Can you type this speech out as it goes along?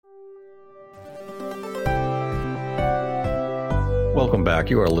Welcome back.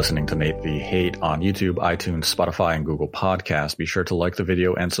 You are listening to Nate the Hate on YouTube, iTunes, Spotify, and Google Podcasts. Be sure to like the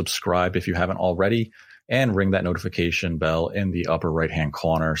video and subscribe if you haven't already, and ring that notification bell in the upper right-hand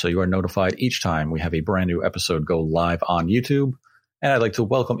corner so you are notified each time we have a brand new episode go live on YouTube. And I'd like to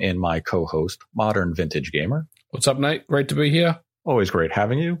welcome in my co-host, Modern Vintage Gamer. What's up, Nate? Great to be here. Always great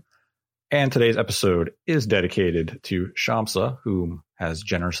having you. And today's episode is dedicated to Shamsa, who has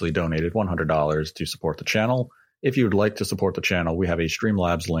generously donated $100 to support the channel. If you would like to support the channel, we have a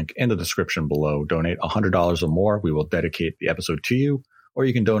Streamlabs link in the description below. Donate $100 or more. We will dedicate the episode to you. Or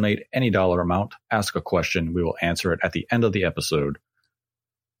you can donate any dollar amount, ask a question. We will answer it at the end of the episode.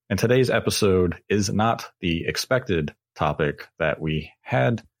 And today's episode is not the expected topic that we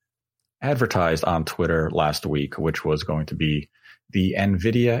had advertised on Twitter last week, which was going to be the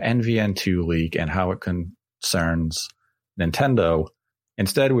NVIDIA NVN2 leak and how it concerns Nintendo.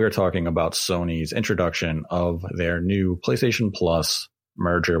 Instead, we are talking about Sony's introduction of their new PlayStation Plus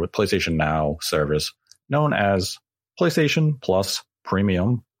merger with PlayStation Now service known as PlayStation Plus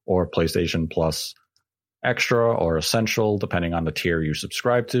Premium or PlayStation Plus Extra or Essential, depending on the tier you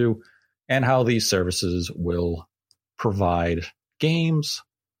subscribe to, and how these services will provide games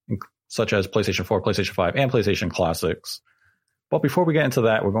such as PlayStation 4, PlayStation 5, and PlayStation Classics. But before we get into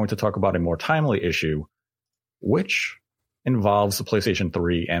that, we're going to talk about a more timely issue, which involves the PlayStation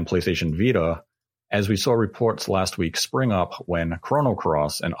 3 and PlayStation Vita, as we saw reports last week spring up when Chrono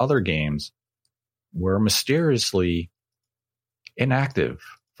Cross and other games were mysteriously inactive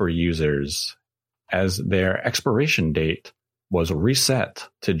for users as their expiration date was reset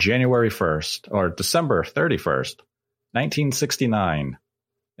to January 1st or December 31st, 1969.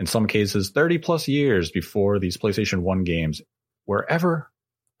 In some cases, 30 plus years before these PlayStation 1 games were ever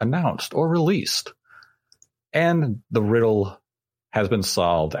announced or released. And the riddle has been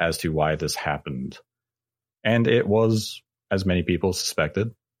solved as to why this happened. And it was, as many people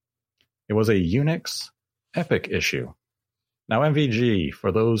suspected, it was a Unix Epic issue. Now, MVG,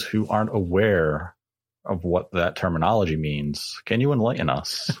 for those who aren't aware of what that terminology means, can you enlighten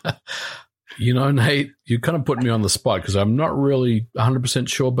us? You know, Nate, you kind of put me on the spot because I'm not really 100%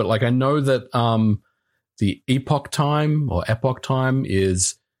 sure, but like I know that the epoch time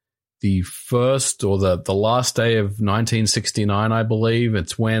is the first or the last day of 1969, I believe.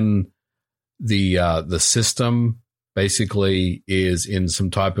 It's when the system basically is in some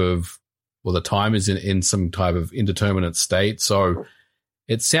type of, well, the time is in some type of indeterminate state. So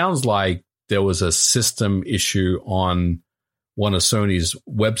it sounds like there was a system issue on one of Sony's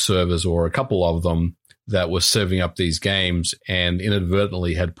web servers or a couple of them that was serving up these games and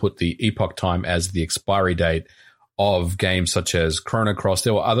inadvertently had put the epoch time as the expiry date of games such as Chrono Cross.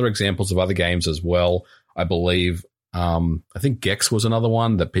 There were other examples of other games as well, I believe. I think Gex was another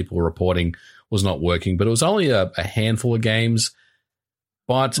one that people were reporting was not working, but it was only a handful of games.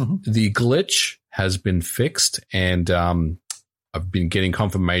 But the glitch has been fixed, and I've been getting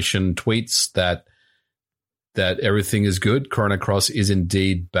confirmation tweets that everything is good. Chrono Cross is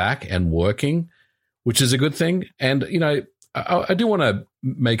indeed back and working, which is a good thing. And, you know, I do want to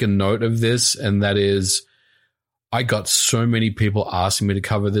make a note of this, and that is I got so many people asking me to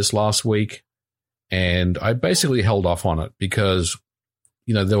cover this last week, and I basically held off on it because,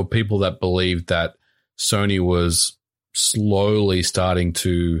 you know, there were people that believed that Sony was slowly starting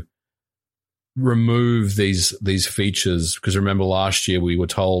to remove these features. Because remember last year we were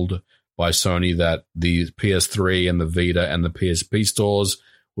told by Sony that the PS3 and the Vita and the PSP stores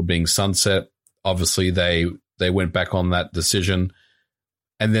were being sunset. Obviously, they went back on that decision.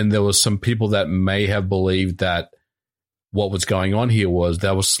 And then there was some people that may have believed that what was going on here was they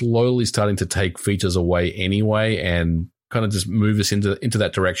were slowly starting to take features away anyway and kind of just move us into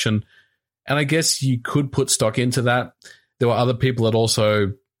that direction. And I guess you could put stock into that. There were other people that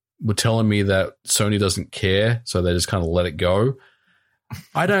also were telling me that Sony doesn't care, so they just kind of let it go.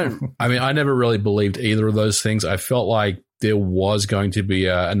 I never really believed either of those things. I felt like there was going to be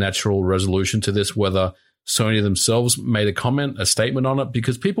a natural resolution to this, whether Sony themselves made a comment, a statement on it,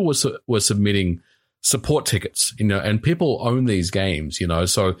 because people were submitting support tickets, you know, and people own these games, you know,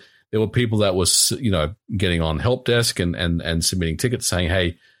 so there were people that was, you know, getting on help desk and submitting tickets saying,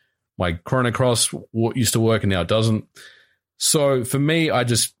 hey, my Chrono Cross used to work and now it doesn't. So for me, I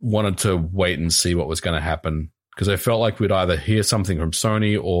just wanted to wait and see what was going to happen because I felt like we'd either hear something from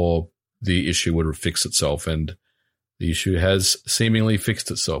Sony or the issue would fix itself, and the issue has seemingly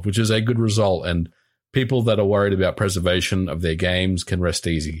fixed itself, which is a good result. And people that are worried about preservation of their games can rest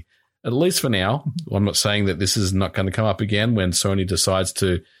easy, at least for now. I'm not saying that this is not going to come up again when Sony decides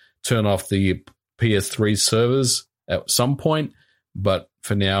to turn off the PS3 servers at some point, but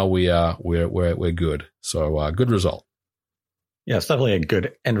for now we're good. So good result. Yeah, it's definitely a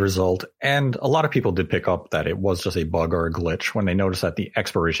good end result. And a lot of people did pick up that it was just a bug or a glitch when they noticed that the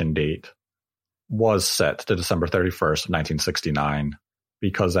expiration date was set to December 31st, 1969,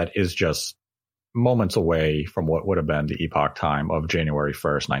 because that is just moments away from what would have been the epoch time of January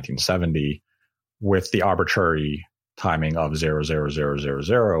 1st, 1970, with the arbitrary timing of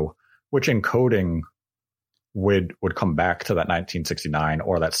 00000, which in coding would come back to that 1969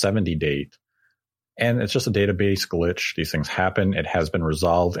 or that 70 date. And it's just a database glitch. These things happen. It has been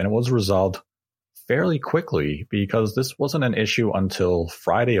resolved, and it was resolved fairly quickly because this wasn't an issue until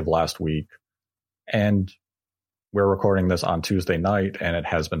Friday of last week. And we're recording this on Tuesday night, and it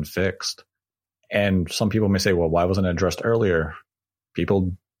has been fixed. And some people may say, well, why wasn't it addressed earlier?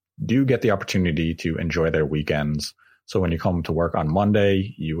 People do get the opportunity to enjoy their weekends. So when you come to work on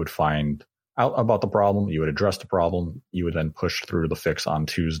Monday, you would find out about the problem. You would address the problem. You would then push through the fix on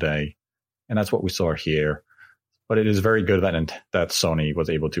Tuesday. And that's what we saw here. But it is very good that Sony was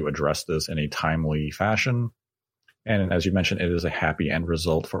able to address this in a timely fashion. And as you mentioned, it is a happy end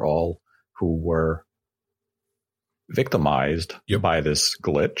result for all who were victimized by this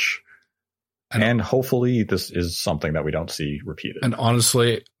glitch. And hopefully this is something that we don't see repeated. And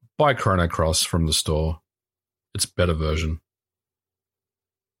honestly, buy Chrono Cross from the store. It's a better version.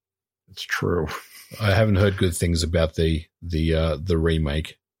 It's true. I haven't heard good things about the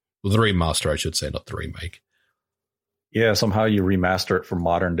remake. Well, the remaster, I should say, not the remake. Yeah, somehow you remaster it for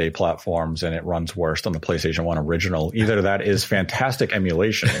modern day platforms and it runs worse than the PlayStation 1 original. Either that is fantastic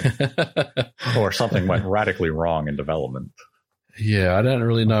emulation or something went radically wrong in development. Yeah, I don't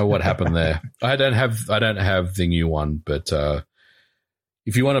really know what happened there. I don't have the new one, but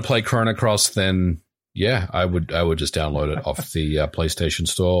if you want to play Chrono Cross, then yeah, I would just download it off the PlayStation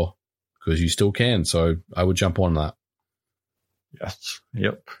Store because you still can. So I would jump on that. Yes.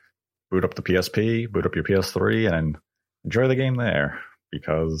 Yep. Boot up the PSP, boot up your PS3, and enjoy the game there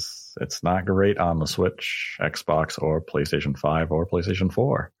because it's not great on the Switch, Xbox, or PlayStation 5 or PlayStation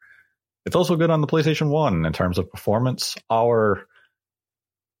 4. It's also good on the PlayStation 1 in terms of performance. Our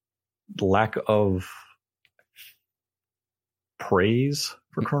lack of praise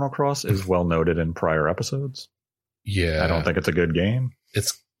for Chrono Cross is well noted in prior episodes. Yeah. I don't think it's a good game.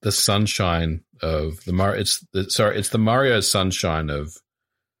 It's the sunshine of the Mario. It's the Mario sunshine of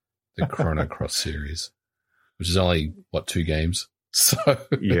the Chrono Cross series, which is only 2 games. So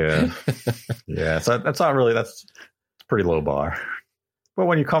yeah. So that's not really, it's a pretty low bar. But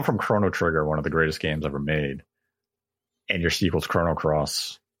when you come from Chrono Trigger, one of the greatest games ever made, and your sequel's Chrono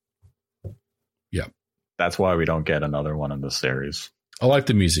Cross, yeah, that's why we don't get another one in this series. I like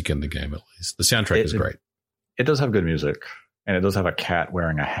the music in the game, at least. The soundtrack is great. It does have good music, and it does have a cat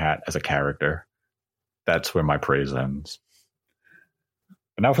wearing a hat as a character. That's where my praise ends.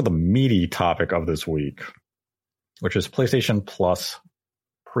 But now for the meaty topic of this week, which is PlayStation Plus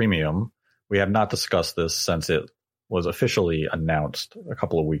Premium. We have not discussed this since it was officially announced a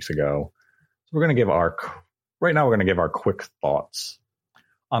couple of weeks ago. So we're going to give our quick thoughts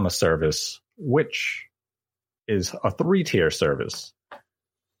on the service, which is a 3-tier service.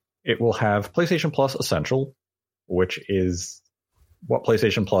 It will have PlayStation Plus Essential, which is what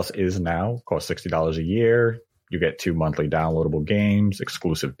PlayStation Plus is now, costs $60 a year. You get 2 monthly downloadable games,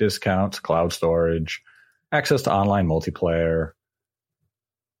 exclusive discounts, cloud storage, access to online multiplayer.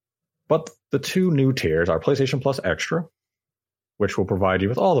 But the 2 new tiers are PlayStation Plus Extra, which will provide you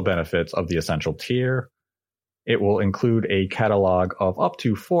with all the benefits of the Essential tier. It will include a catalog of up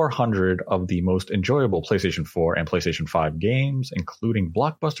to 400 of the most enjoyable PlayStation 4 and PlayStation 5 games, including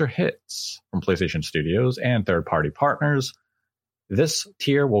blockbuster hits from PlayStation Studios and third-party partners. This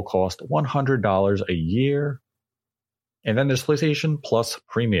tier will cost $100 a year. And then there's PlayStation Plus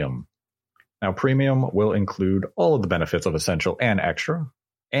Premium. Now, Premium will include all of the benefits of Essential and Extra,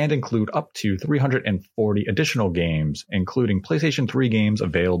 and include up to 340 additional games, including PlayStation 3 games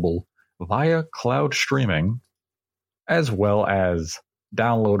available via cloud streaming, as well as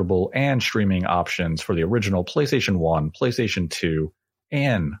downloadable and streaming options for the original PlayStation 1, PlayStation 2,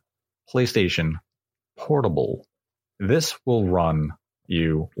 and PlayStation Portable. This will run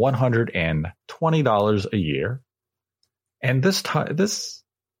you $120 a year. And this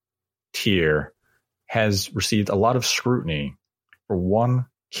tier has received a lot of scrutiny for one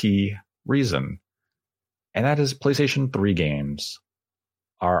key reason, and that is PlayStation 3 games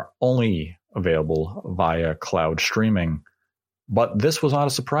are only available via cloud streaming. But this was not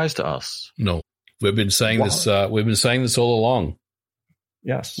a surprise to us. No, we've been saying this. We've been saying this all along.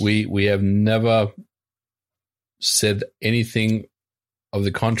 Yes, we have never said anything of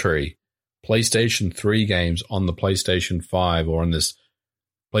the contrary. PlayStation 3 games on the PlayStation 5 or on this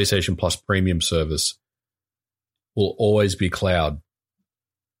PlayStation Plus Premium service will always be cloud.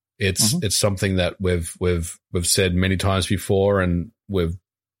 It's something that we've said many times before, and we've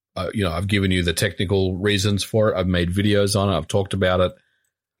I've given you the technical reasons for it. I've made videos on it. I've talked about it,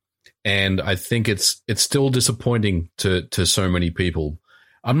 and I think it's still disappointing to so many people.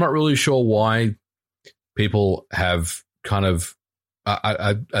 I'm not really sure why people have kind of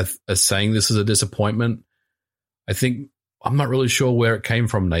are saying this is a disappointment. I think I'm not really sure where it came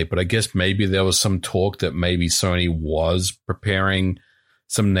from, Nate, but I guess maybe there was some talk that maybe Sony was preparing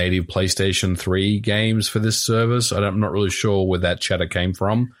some native PlayStation 3 games for this service. I'm not really sure where that chatter came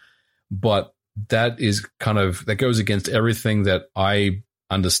from, but that goes against everything that I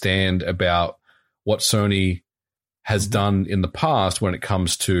understand about what Sony has done in the past when it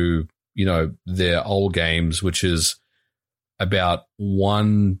comes to, their old games, which is about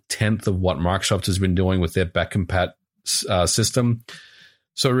 1/10 of what Microsoft has been doing with their back compat system.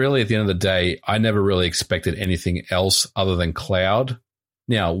 So really, at the end of the day, I never really expected anything else other than cloud.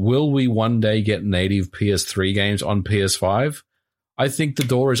 Now, will we one day get native PS3 games on PS5? I think the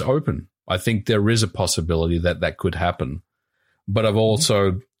door is open. I think there is a possibility that could happen. But I've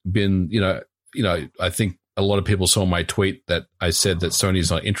also been, I think a lot of people saw my tweet that I said that Sony's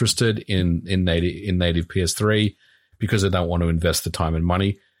not interested in native PS3 because they don't want to invest the time and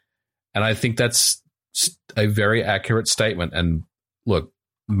money. And I think that's a very accurate statement. And look,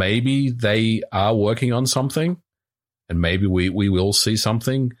 maybe they are working on something, and maybe we will see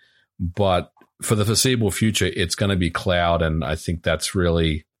something, but for the foreseeable future, it's going to be cloud. And I think that's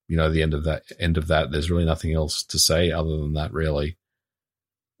really, the end of that. There's really nothing else to say other than that, really.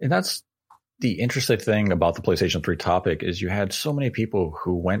 And that's the interesting thing about the PlayStation 3 topic is you had so many people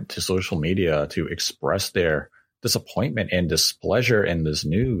who went to social media to express their disappointment and displeasure in this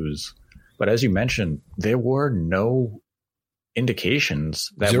news. But as you mentioned, there were no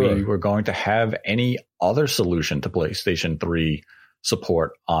indications that we were going to have any other solution to PlayStation 3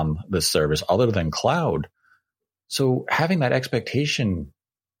 support on this service other than cloud. So having that expectation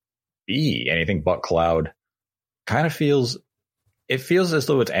be anything but cloud kind of feels as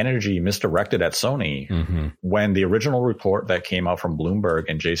though it's energy misdirected at Sony when the original report that came out from Bloomberg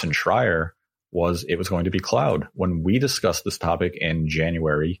and Jason Schreier was it was going to be cloud. When we discussed this topic in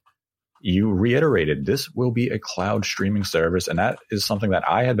January, you reiterated this will be a cloud streaming service, and that is something that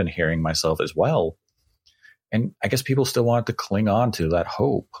I had been hearing myself as well. And I guess people still wanted to cling on to that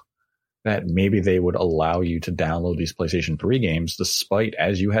hope that maybe they would allow you to download these PlayStation 3 games, despite,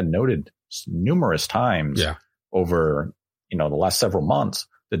 as you had noted numerous times over the last several months,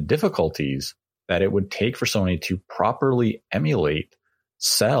 the difficulties that it would take for Sony to properly emulate,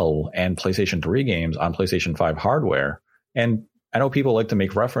 sell, and PlayStation 3 games on PlayStation 5 hardware. And I know people like to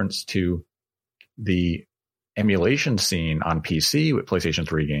make reference to the emulation scene on PC with PlayStation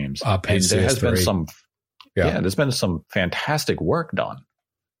 3 games. And there has been there's been some fantastic work done.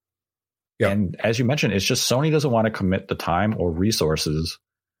 Yep. And as you mentioned, it's just Sony doesn't want to commit the time or resources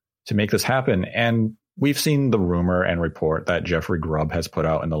to make this happen. And we've seen the rumor and report that Jeffrey Grubb has put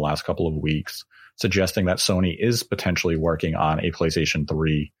out in the last couple of weeks, suggesting that Sony is potentially working on a PlayStation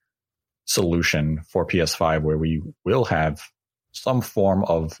 3 solution for PS5 where we will have some form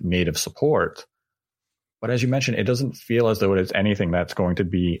of native support. But as you mentioned, it doesn't feel as though it is anything that's going to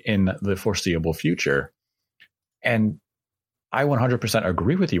be in the foreseeable future. And I 100%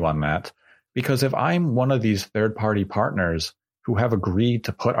 agree with you on that, because if I'm one of these third-party partners who have agreed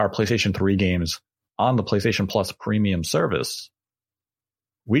to put our PlayStation 3 games on the PlayStation Plus premium service,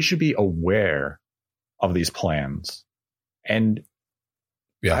 we should be aware of these plans. And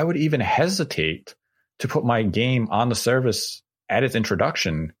I would even hesitate to put my game on the service at its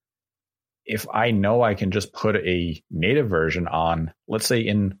introduction if I know I can just put a native version on, let's say,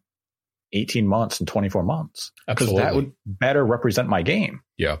 in 18 months and 24 months. Because that would better represent my game.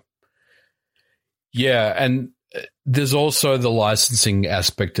 Yeah. Yeah, and there's also the licensing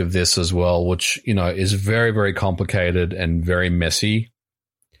aspect of this as well, which, is very, very complicated and very messy.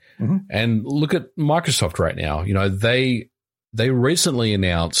 Mm-hmm. And look at Microsoft right now. They recently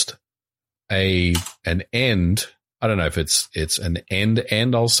announced an end. I don't know if it's an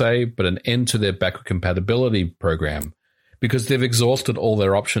end, I'll say, but an end to their backward compatibility program, because they've exhausted all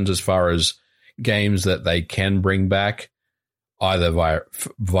their options as far as games that they can bring back, either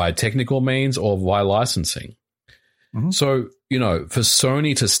via technical means or via licensing. Mm-hmm. So, for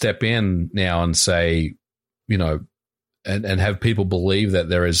Sony to step in now and say, and have people believe that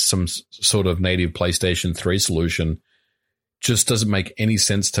there is some sort of native PlayStation 3 solution just doesn't make any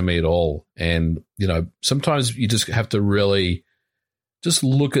sense to me at all. And, sometimes you just have to really just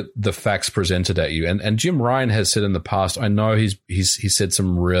look at the facts presented at you. And Jim Ryan has said in the past, I know he's said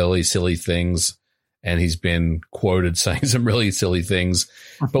some really silly things and he's been quoted saying some really silly things.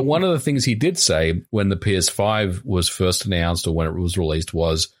 But one of the things he did say when the PS5 was first announced or when it was released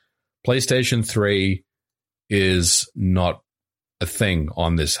was PlayStation 3 is not a thing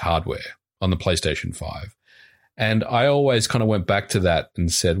on this hardware, on the PlayStation 5. And I always kind of went back to that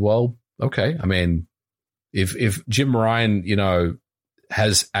and said, well, okay, I mean, if Jim Ryan,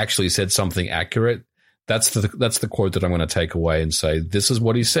 has actually said something accurate, that's the quote that I'm going to take away and say, this is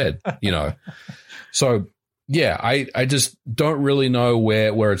what he said, So, yeah, I just don't really know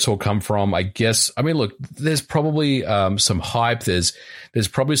where it's all come from. I guess, I mean, look, there's probably some hype. There's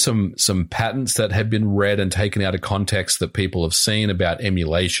probably some patents that have been read and taken out of context that people have seen about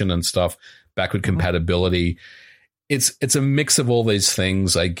emulation and stuff, backward compatibility. It's a mix of all these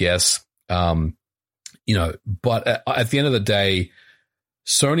things, I guess. But at the end of the day,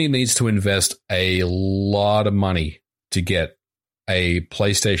 Sony needs to invest a lot of money to get a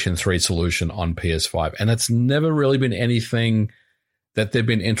PlayStation 3 solution on PS5. And it's never really been anything that they've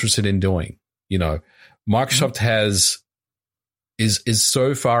been interested in doing. Microsoft is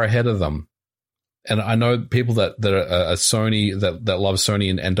so far ahead of them. And I know people that are Sony, that love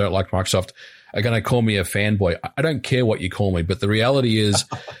Sony and don't like Microsoft are going to call me a fanboy. I don't care what you call me, but the reality is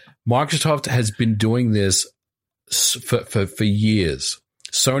Microsoft has been doing this for years.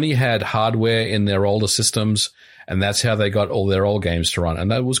 Sony had hardware in their older systems, and that's how they got all their old games to run. And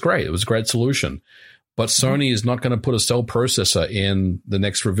that was great. It was a great solution. But Sony is not going to put a cell processor in the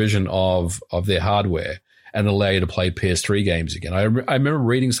next revision of their hardware and allow you to play PS3 games again. I remember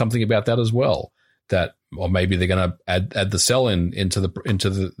reading something about that as well, that, or maybe they're going to add the cell into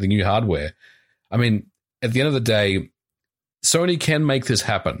the new hardware. I mean, at the end of the day, Sony can make this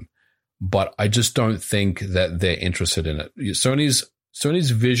happen, but I just don't think that they're interested in it.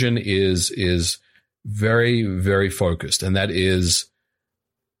 Sony's vision is very, very focused, and that is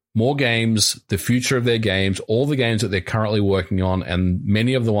more games, the future of their games, all the games that they're currently working on, and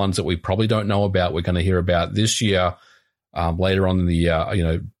many of the ones that we probably don't know about, we're going to hear about this year, later on in the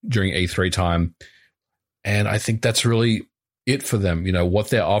year, during E3 time. And I think that's really it for them. What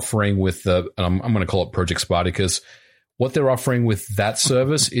they're offering with and I'm going to call it Project Spartacus. What they're offering with that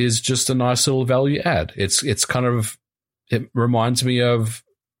service is just a nice little value add. It's kind of, it reminds me of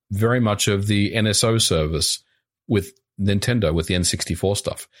very much of the NSO service with Nintendo, with the N64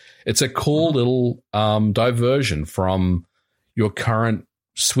 stuff. It's a cool little diversion from your current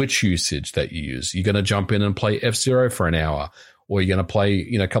Switch usage that you use. You're going to jump in and play F-Zero for an hour, or you're going to play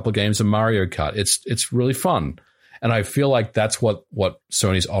a couple of games of Mario Kart. It's really fun. And I feel like that's what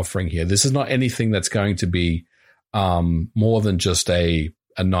Sony's offering here. This is not anything that's going to be more than just a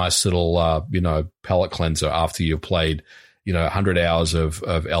nice little palate cleanser after you've played 100 hours of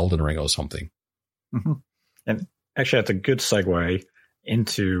Elden Ring or something. Mm-hmm. And actually, that's a good segue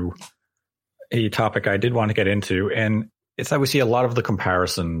into a topic I did want to get into, and it's that we see a lot of the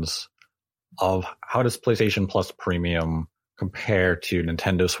comparisons of how does PlayStation Plus Premium compare to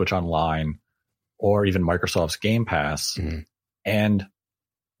Nintendo Switch Online or even Microsoft's Game Pass, and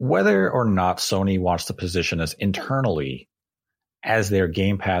whether or not Sony wants to position us internally as their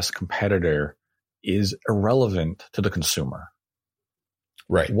Game Pass competitor is irrelevant to the consumer.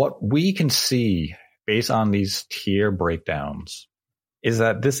 Right. What we can see based on these tier breakdowns is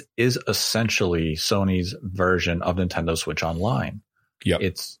that this is essentially Sony's version of Nintendo Switch Online.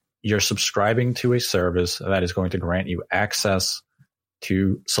 Yep. You're subscribing to a service that is going to grant you access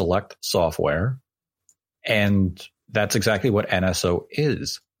to select software, and that's exactly what NSO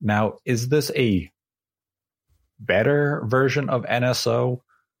is. Now, is this a better version of NSO?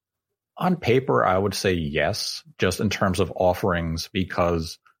 On paper, I would say yes, just in terms of offerings,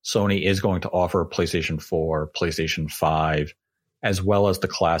 because Sony is going to offer PlayStation 4, PlayStation 5, as well as the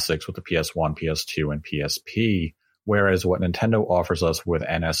classics with the PS1, PS2, and PSP, whereas what Nintendo offers us with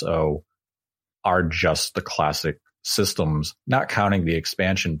NSO are just the classic systems, not counting the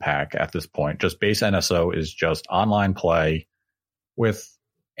expansion pack at this point. Just base NSO is just online play with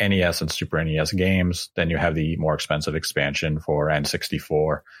NES and Super NES games. Then you have the more expensive expansion for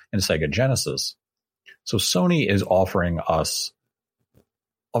N64 and Sega Genesis. So Sony is offering us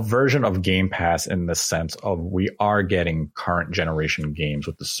a version of Game Pass in the sense of we are getting current generation games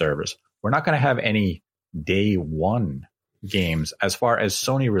with the service. We're not going to have any day one games as far as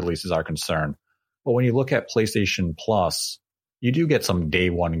Sony releases are concerned. But when you look at PlayStation Plus, you do get some day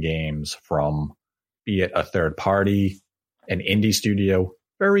one games from, be it a third party, an indie studio.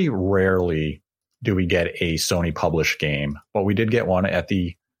 Very rarely do we get a Sony published game, but we did get one at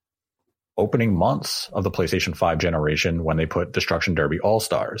the opening months of the PlayStation 5 generation when they put Destruction Derby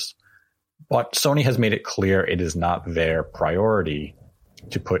All-Stars. But Sony has made it clear it is not their priority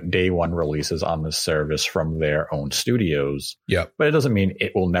to put day one releases on the service from their own studios. Yeah. But it doesn't mean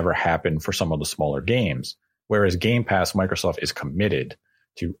it will never happen for some of the smaller games. Whereas Game Pass, Microsoft is committed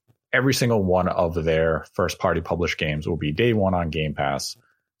to every single one of their first party published games will be day one on Game Pass.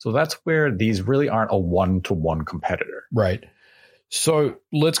 So that's where these really aren't a one-to-one competitor. Right. So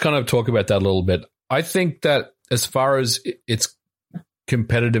let's kind of talk about that a little bit. I think that as far as its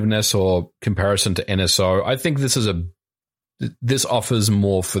competitiveness or comparison to NSO, I think this offers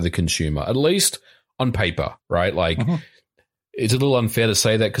more for the consumer, at least on paper, right? Like it's a little unfair to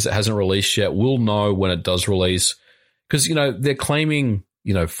say that because it hasn't released yet. We'll know when it does release because, they're claiming,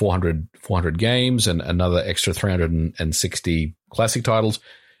 400 games and another extra 360 classic titles.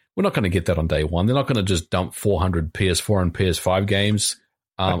 We're not going to get that on day one. They're not going to just dump 400 PS4 and PS5 games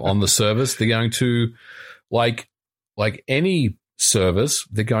on the service. They're going to, like any service,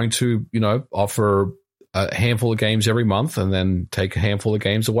 they're going to, offer a handful of games every month and then take a handful of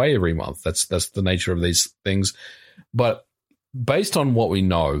games away every month. That's the nature of these things. But based on what we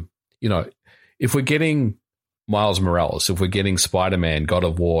know, if we're getting Miles Morales, if we're getting Spider-Man, God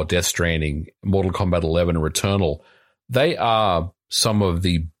of War, Death Stranding, Mortal Kombat 11, and Returnal, they are some of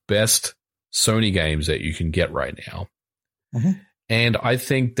the best Sony games that you can get right now. And I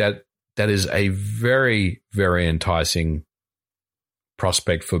think that is a very, very enticing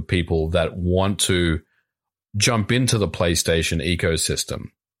prospect for people that want to jump into the PlayStation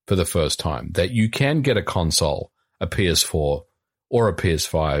ecosystem for the first time, that you can get a console, a PS4 or a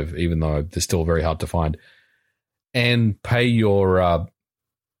PS5, even though they're still very hard to find, and pay your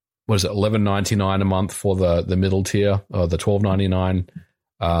 $11.99 a month for the middle tier, or the $12.99.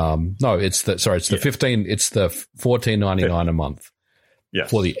 No, it's the $14.99 a month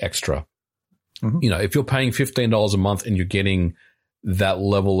for the extra. If you're paying $15 a month and you're getting that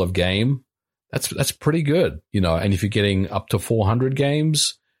level of game, that's pretty good, and if you're getting up to 400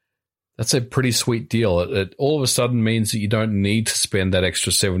 games, that's a pretty sweet deal. It all of a sudden means that you don't need to spend that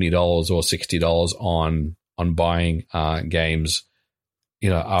extra $70 or $60 on buying games,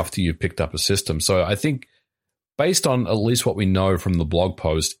 after you've picked up a system. So I think based on at least what we know from the blog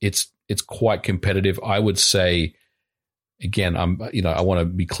post, it's quite competitive. I would say, again, I want to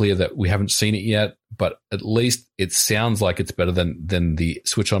be clear that we haven't seen it yet, but at least it sounds like it's better than the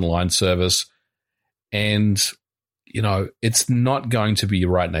Switch Online service. And, it's not going to be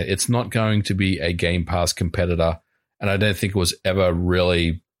right now. It's not going to be a Game Pass competitor. And I don't think it was ever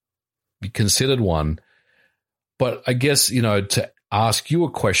really considered one. But I guess, to ask you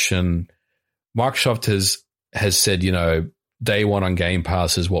a question, Microsoft has said, day one on Game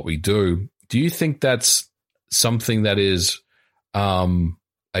Pass is what we do. Do you think that's something that is a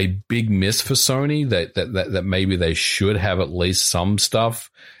big miss for Sony, that maybe they should have at least some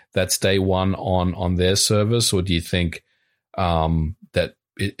stuff that's day one on their service? Or do you think that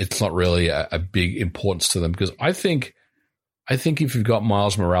it's not really a big importance to them? Because I think if you've got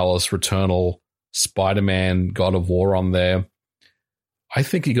Miles Morales, Returnal, Spider-Man, God of War on there, I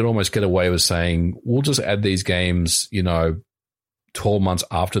think you could almost get away with saying, we'll just add these games, 12 months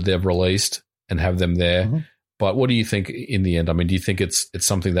after they've released and have them there. But what do you think in the end? I mean, do you think it's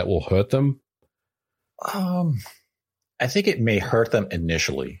something that will hurt them? I think it may hurt them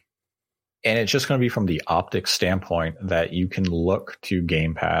initially. And it's just going to be from the optics standpoint that you can look to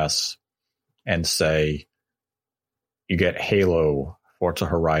Game Pass and say, you get Halo, Forza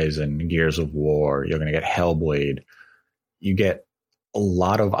Horizon, Gears of War, you're going to get Hellblade. You get a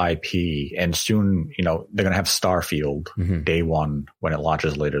lot of IP, and soon, they're going to have Starfield day one when it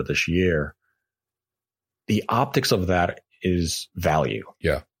launches later this year. The optics of that is value.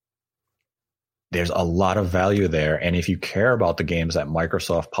 Yeah. There's a lot of value there. And if you care about the games that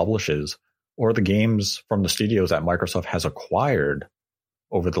Microsoft publishes or the games from the studios that Microsoft has acquired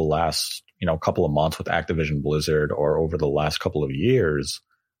over the last, couple of months with Activision Blizzard, or over the last couple of years,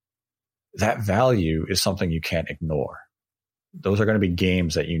 that value is something you can't ignore. Those are going to be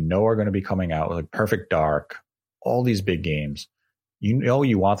games that are going to be coming out, like Perfect Dark, all these big games.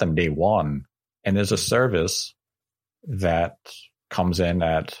 You want them day one. And there's a service that comes in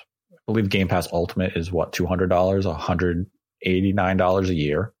at, I believe Game Pass Ultimate is what, $200, $189 a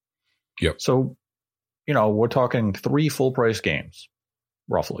year. Yep. So, we're talking 3 full price games,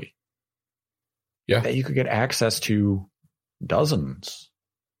 roughly. Yeah. That you could get access to dozens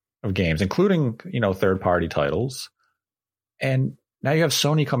of games, including, third party titles. And now you have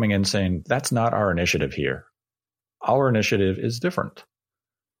Sony coming in saying, that's not our initiative here. Our initiative is different.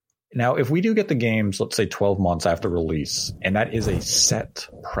 Now, if we do get the games, let's say 12 months after release, and that is a set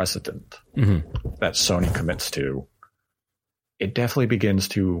precedent that Sony commits to, it definitely begins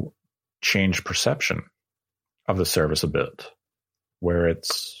to change perception of the service a bit. where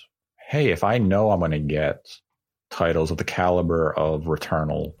it's, hey, if I know I'm going to get titles of the caliber of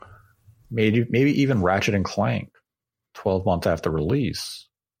Returnal, maybe even Ratchet and Clank 12 months after release,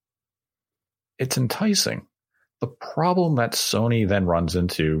 it's enticing. The problem that Sony then runs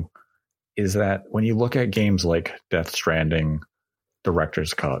into is that when you look at games like Death Stranding,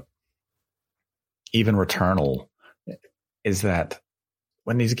 Director's Cut, even Returnal, is that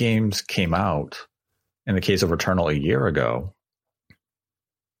when these games came out, in the case of Returnal a year ago,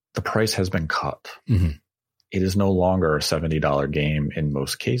 the price has been cut. Mm-hmm. It is no longer a $70 game in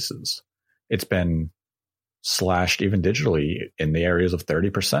most cases. It's been slashed even digitally in the areas of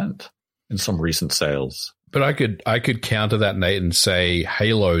 30% in some recent sales. But I could counter that, Nate, and say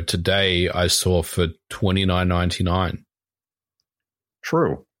Halo today I saw for $29.99.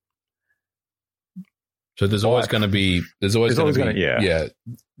 True. So there's always going to be there's always going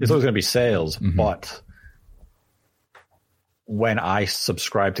to be sales, mm-hmm. But when I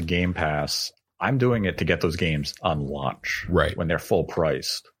subscribe to Game Pass, I'm doing it to get those games on launch, right, when they're full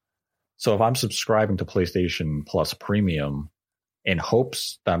priced. So if I'm subscribing to PlayStation Plus Premium in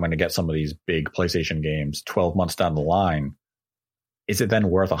hopes that I'm going to get some of these big PlayStation games 12 months down the line, is it then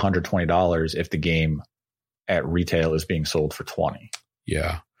worth $120 if the game at retail is being sold for $20?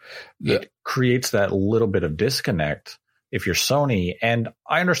 Yeah. It creates that little bit of disconnect if you're Sony, and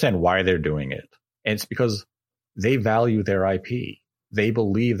I understand why they're doing it. And it's because they value their IP. They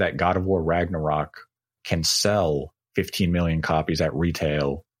believe that God of War Ragnarok can sell 15 million copies at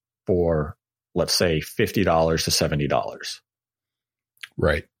retail for, let's say, $50 to $70.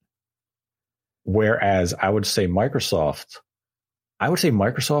 Right. Whereas I would say Microsoft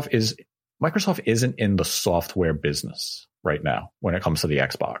isn't in the software business right now when it comes to the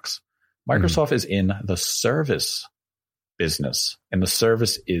Xbox. Microsoft is in the service business, and the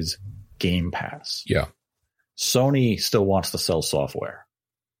service is Game Pass. Yeah. Sony still wants to sell software.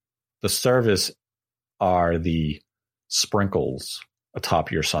 The service are the sprinkles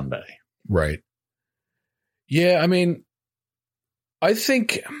atop your sundae. Right. Yeah, I mean, I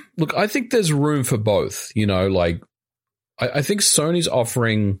think there's room for both. You know, like, I think Sony's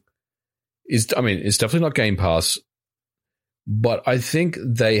offering it's definitely not Game Pass, but I think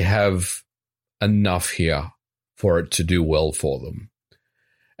they have enough here for it to do well for them.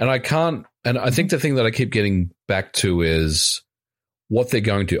 And I think the thing that I keep getting back to is what they're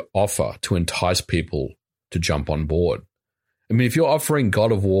going to offer to entice people to jump on board. I mean, if you're offering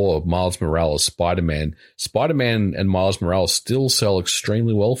God of War, Miles Morales, Spider-Man and Miles Morales still sell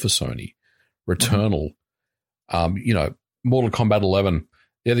extremely well for Sony. Returnal, Mortal Kombat 11,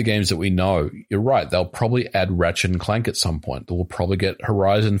 the other games that we know, you're right, they'll probably add Ratchet and Clank at some point. We'll probably get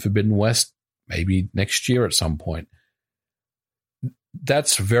Horizon Forbidden West maybe next year at some point.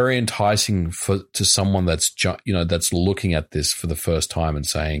 That's very enticing to someone that's looking at this for the first time and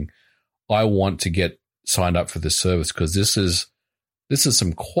saying, I want to get signed up for this service because this is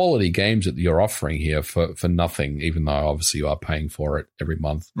some quality games that you're offering here for nothing, even though obviously you are paying for it every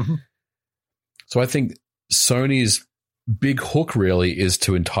month. Mm-hmm. So I think Sony's big hook really is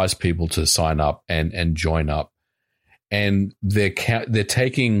to entice people to sign up and join up. And they're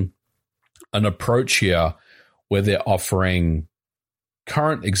taking an approach here where they're offering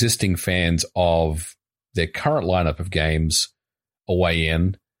current existing fans of their current lineup of games a way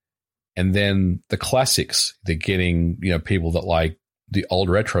in, and then the classics. They're getting, people that like the old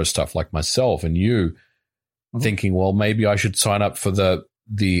retro stuff like myself and you, thinking, well, maybe I should sign up for the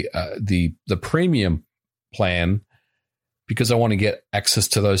premium plan because I want to get access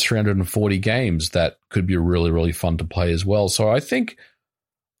to those 340 games that could be really, really fun to play as well. So I think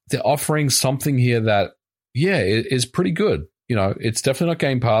they're offering something here that, it is pretty good. It's definitely not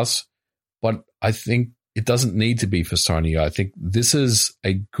Game Pass, but I think it doesn't need to be for Sony. I think this is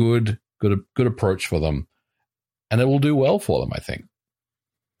a good approach for them, and it will do well for them, I think.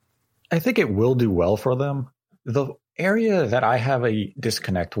 I think it will do well for them. The area that I have a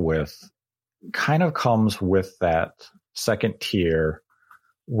disconnect with kind of comes with that second tier,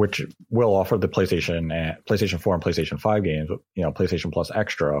 which will offer the PlayStation 4 and PlayStation 5 games, PlayStation Plus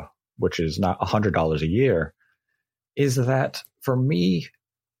Extra, which is not $100 a year, is that for me,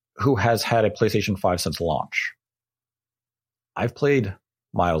 who has had a PlayStation 5 since launch, I've played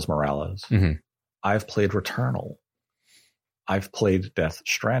Miles Morales. Mm-hmm. I've played Returnal. I've played Death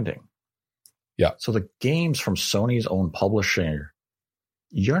Stranding. Yeah. So the games from Sony's own publisher,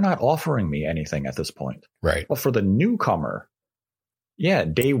 you're not offering me anything at this point. Right. But for the newcomer,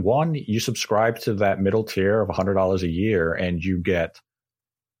 day one, you subscribe to that middle tier of $100 a year and you get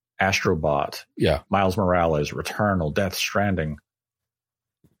Astro Bot, Miles Morales, Returnal, Death Stranding,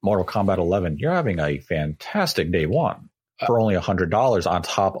 Mortal Kombat 11. You're having a fantastic day one. for only $100 on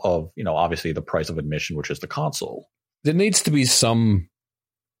top of, obviously the price of admission, which is the console. There needs to be some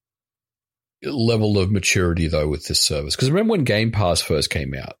level of maturity, though, with this service. Because remember when Game Pass first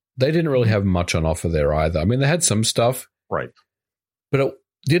came out, they didn't really have much on offer there either. I mean, they had some stuff. Right. But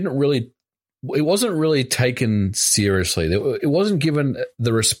it wasn't really taken seriously. It wasn't given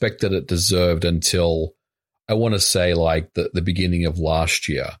the respect that it deserved until, I want to say, like the beginning of last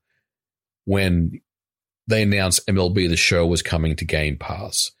year, when they announced MLB The Show was coming to Game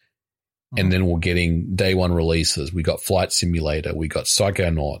Pass. And then we're getting day one releases. We got Flight Simulator. We got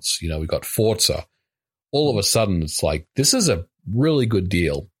Psychonauts. We got Forza. All of a sudden, it's like, this is a really good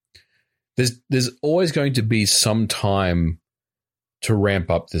deal. There's always going to be some time to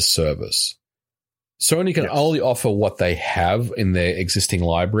ramp up this service. Sony can only offer what they have in their existing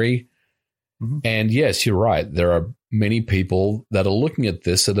library. Mm-hmm. And yes, you're right. There are many people that are looking at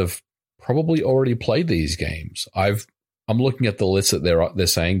this that have probably already played these games. I'm looking at the list that they're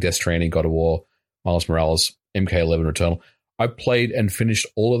saying: Death Stranding, God of War, Miles Morales, MK11, Returnal. I played and finished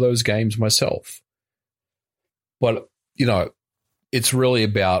all of those games myself. But, it's really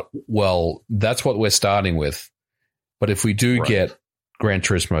about, well, that's what we're starting with. But if we do get Gran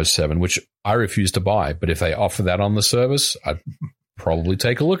Turismo 7, which I refuse to buy, but if they offer that on the service, I'd probably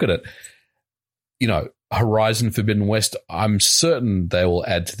take a look at it. Horizon Forbidden West, I'm certain they will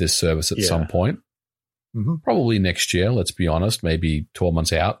add to this service at some point. Mm-hmm. Probably next year, let's be honest, maybe 12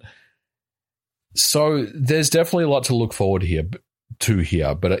 months out. So there's definitely a lot to look forward to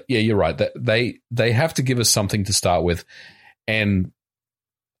here. But yeah, you're right. They have to give us something to start with. And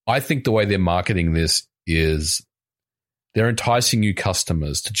I think the way they're marketing this is they're enticing new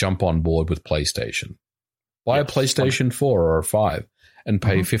customers to jump on board with PlayStation. Buy a PlayStation 4 or a 5 and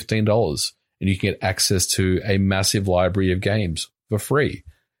pay $15, and you can get access to a massive library of games for free.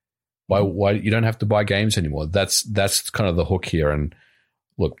 Why you don't have to buy games anymore? That's kind of the hook here. And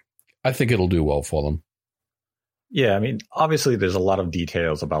look, I think it'll do well for them. Yeah, I mean, obviously there's a lot of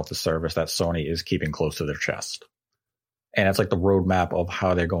details about the service that Sony is keeping close to their chest. And it's like the roadmap of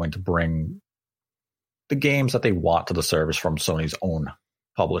how they're going to bring the games that they want to the service from Sony's own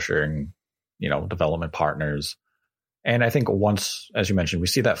publishing, development partners. And I think once, as you mentioned, we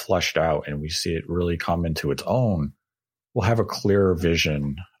see that fleshed out and we see it really come into its own, we'll have a clearer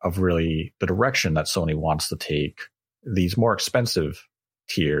vision of really the direction that Sony wants to take these more expensive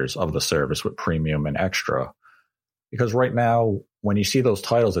tiers of the service with premium and extra. Because right now, when you see those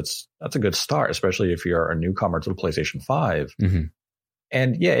titles, that's a good start, especially if you're a newcomer to the PlayStation 5. Mm-hmm.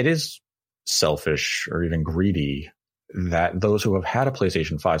 And yeah, it is selfish or even greedy that those who have had a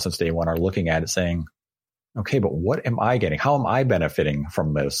PlayStation 5 since day one are looking at it saying, okay, but what am I getting? How am I benefiting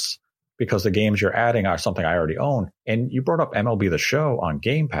from this? Because the games you're adding are something I already own. And you brought up MLB The Show on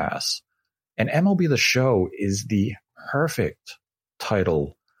Game Pass. And MLB The Show is the perfect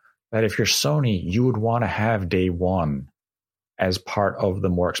title that if you're Sony, you would want to have day one as part of the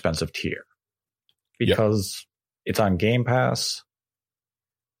more expensive tier. Because it's on Game Pass,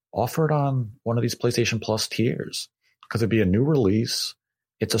 offered on one of these PlayStation Plus tiers. Because it'd be a new release.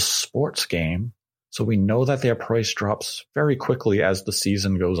 It's a sports game. So we know that their price drops very quickly as the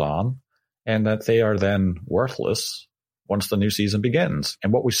season goes on, and that they are then worthless once the new season begins.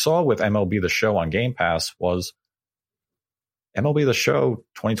 And what we saw with MLB The Show on Game Pass was MLB The Show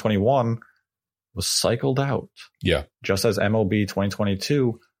 2021 was cycled out. Yeah. Just as MLB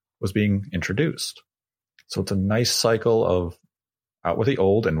 2022 was being introduced. So it's a nice cycle of out with the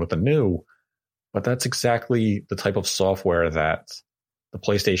old and with the new, but that's exactly the type of software that the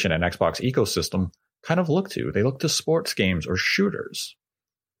PlayStation and Xbox ecosystem kind of look to. They look to sports games or shooters.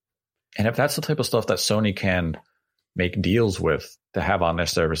 And if that's the type of stuff that Sony can make deals with to have on their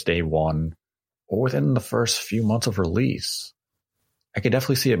service day one or within the first few months of release, I could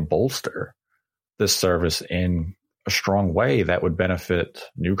definitely see it bolster this service in a strong way that would benefit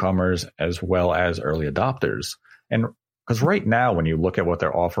newcomers as well as early adopters. And because right now, when you look at what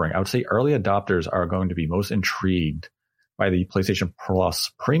they're offering, I would say early adopters are going to be most intrigued by the PlayStation Plus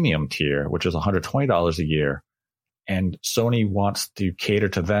premium tier, which is $120 a year. And Sony wants to cater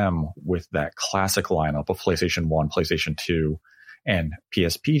to them with that classic lineup of PlayStation 1, PlayStation 2, and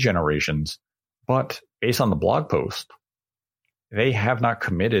PSP generations. But based on the blog post, they have not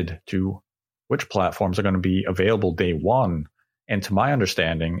committed to which platforms are going to be available day one. And to my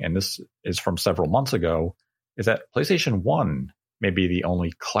understanding, and this is from several months ago, is that PlayStation 1 may be the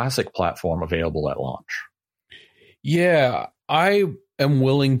only classic platform available at launch. Yeah, I am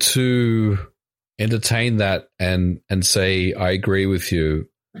willing to entertain that and say I agree with you.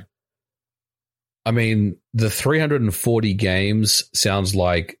 I mean, the 340 games sounds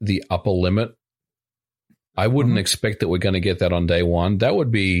like the upper limit. I wouldn't expect that we're going to get that on day one. That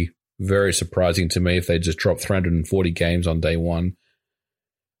would be very surprising to me if they just dropped 340 games on day one.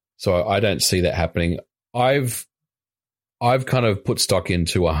 So I don't see that happening. I've kind of put stock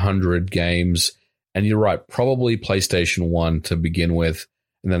into 100 games, and you're right, probably PlayStation 1 to begin with,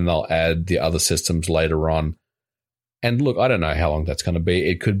 and then they'll add the other systems later on. And look, I don't know how long that's going to be.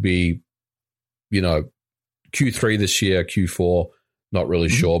 It could be, Q3 this year, Q4, not really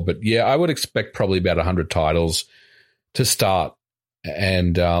sure. But yeah, I would expect probably about 100 titles to start.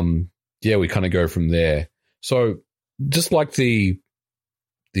 And we kind of go from there. So just like the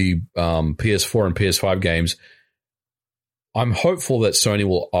PS4 and PS5 games, I'm hopeful that Sony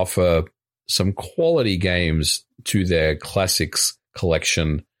will offer some quality games to their classics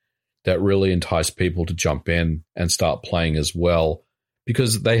collection that really entice people to jump in and start playing as well,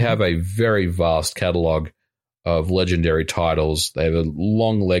 because they have a very vast catalog of legendary titles. They have a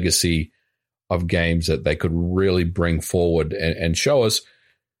long legacy of games that they could really bring forward and show us.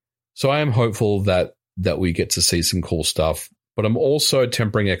 So I am hopeful that we get to see some cool stuff, but I'm also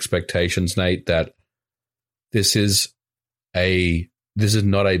tempering expectations, Nate, that this is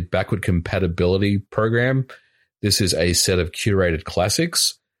not a backward compatibility program. This is a set of curated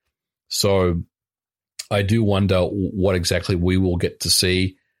classics. So I do wonder what exactly we will get to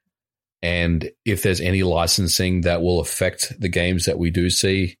see, and if there's any licensing that will affect the games that we do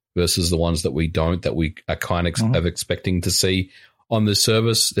see versus the ones that we don't, that we are kind of expecting to see on this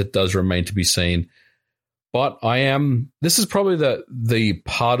service. It does remain to be seen. But this is probably the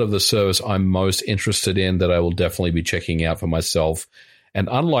part of the service I'm most interested in, that I will definitely be checking out for myself. And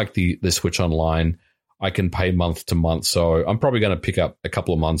unlike the Switch Online, I can pay month to month. So I'm probably going to pick up a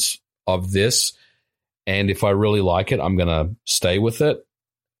couple of months of this. And if I really like it, I'm going to stay with it,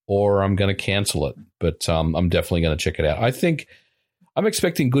 or I'm going to cancel it. But I'm definitely going to check it out. I think I'm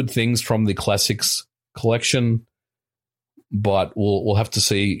expecting good things from the Classics collection, but we'll have to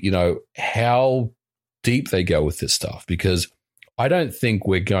see, how deep they go with this stuff, because I don't think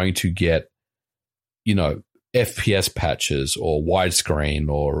we're going to get, FPS patches or widescreen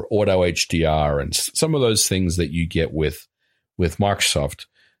or auto HDR and some of those things that you get with Microsoft.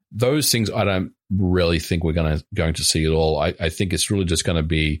 Those things I don't really think we're going to see at all. I think it's really just going to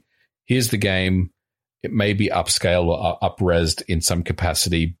be, here's the game. It may be upscaled or up-resed in some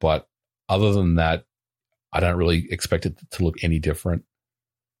capacity, but other than that, I don't really expect it to look any different.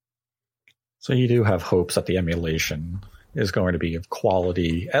 So you do have hopes that the emulation is going to be of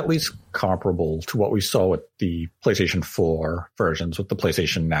quality, at least comparable to what we saw with the PlayStation 4 versions with the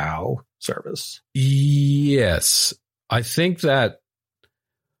PlayStation Now service. Yes. I think that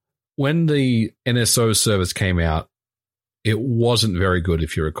when the NSO service came out, it wasn't very good,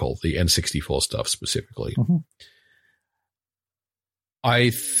 if you recall, the N64 stuff specifically. Mm-hmm.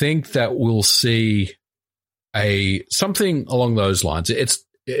 I think that we'll see something along those lines.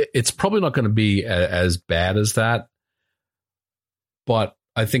 It's probably not going to be as bad as that, but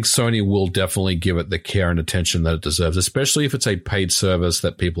I think Sony will definitely give it the care and attention that it deserves, especially if it's a paid service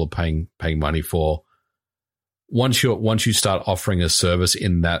that people are paying money for. Once you start offering a service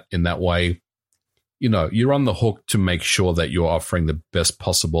in that way, you're on the hook to make sure that you're offering the best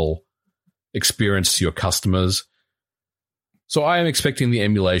possible experience to your customers. So I am expecting the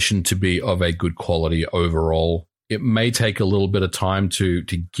emulation to be of a good quality overall. It may take a little bit of time to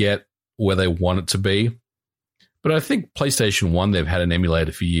get where they want it to be. But I think PlayStation 1, they've had an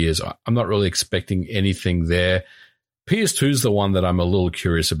emulator for years. I'm not really expecting anything there. PS2 is the one that I'm a little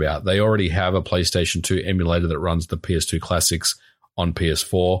curious about. They already have a PlayStation 2 emulator that runs the PS2 classics on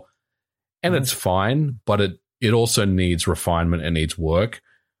PS4. And it's fine, but it also needs refinement and needs work.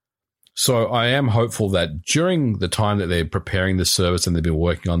 So I am hopeful that during the time that they're preparing the service and they've been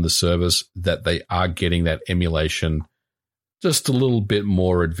working on the service, that they are getting that emulation just a little bit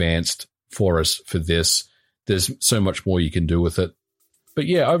more advanced for us for this. There's so much more you can do with it. But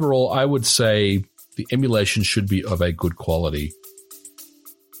yeah, overall, I would say the emulation should be of a good quality.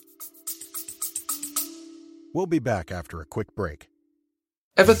 We'll be back after a quick break.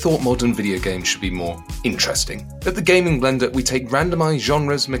 Ever thought modern video games should be more interesting? At the Gaming Blender, we take randomized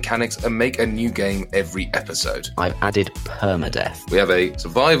genres, mechanics, and make a new game every episode. I've added permadeath. We have a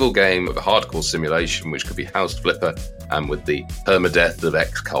survival game of a hardcore simulation, which could be House Flipper, and with the permadeath of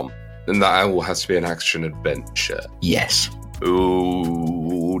XCOM. And that all has to be an action-adventure. Yes.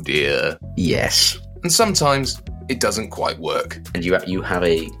 Oh, dear. Yes. And sometimes it doesn't quite work. And you have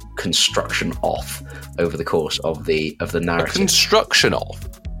a construction off over the course of the narrative. A construction off.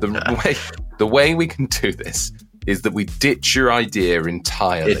 The way we can do this is that we ditch your idea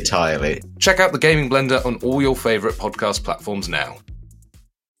entirely. Entirely. Check out the Gaming Blender on all your favourite podcast platforms now.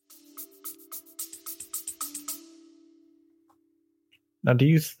 Now, do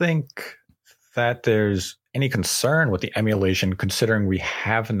you think that there's any concern with the emulation, considering we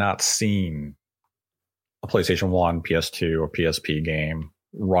have not seen a PlayStation 1, PS2, or PSP game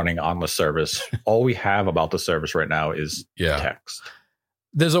running on the service? All we have about the service right now is text.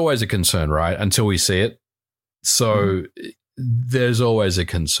 There's always a concern, right? Until we see it. So there's always a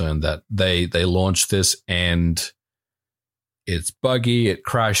concern that they launch this and it's buggy, it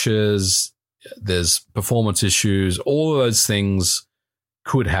crashes, there's performance issues, all of those things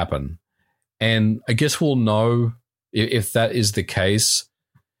could happen. And I guess we'll know if that is the case,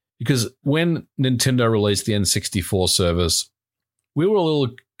 because when Nintendo released the N64 service, we were a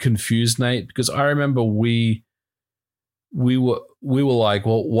little confused, Nate, because I remember we were like,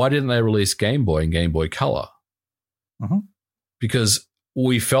 well, why didn't they release Game Boy and Game Boy Color? Because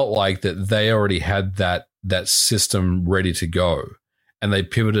we felt like that they already had that system ready to go, and they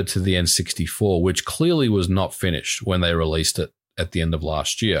pivoted to the N64, which clearly was not finished when they released it at the end of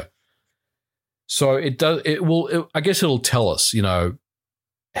last year. So I guess it'll tell us,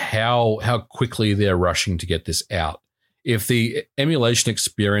 how quickly they're rushing to get this out. If the emulation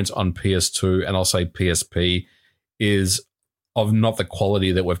experience on PS2 and I'll say PSP is of not the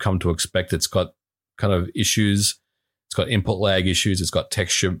quality that we've come to expect, it's got kind of issues, it's got input lag issues, it's got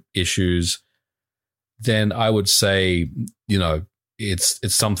texture issues, then I would say,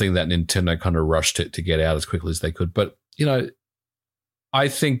 it's something that Nintendo kind of rushed to get out as quickly as they could. But, I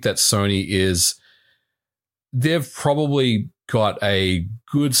think that Sony they've probably got a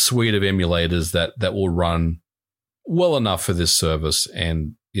good suite of emulators that will run well enough for this service.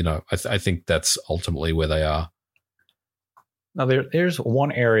 And, I think that's ultimately where they are. Now, there's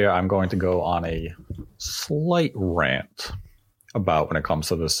one area I'm going to go on a slight rant about when it comes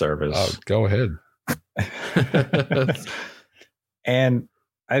to this service. Oh, go ahead. And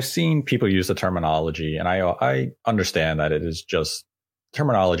I've seen people use the terminology, and I understand that it is just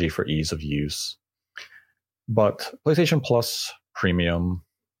terminology for ease of use. But PlayStation Plus Premium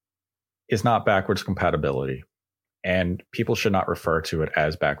is not backwards compatibility, and people should not refer to it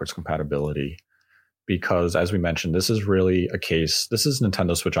as backwards compatibility. Because, as we mentioned, this is really this is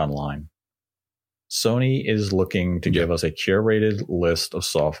Nintendo Switch Online. Sony is looking to give us a curated list of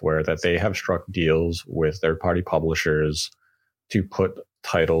software that they have struck deals with third-party publishers to put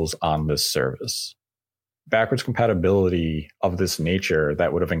titles on this service. Backwards compatibility of this nature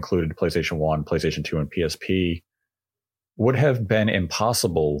that would have included PlayStation 1, PlayStation 2, and PSP would have been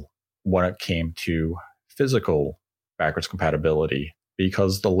impossible when it came to physical backwards compatibility,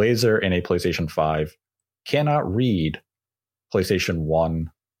 because the laser in a PlayStation 5 cannot read PlayStation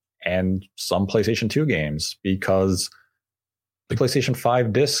 1 and some PlayStation 2 games, because the PlayStation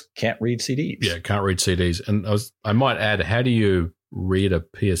 5 disc can't read CDs. Yeah, it can't read CDs. And I might add, how do you read a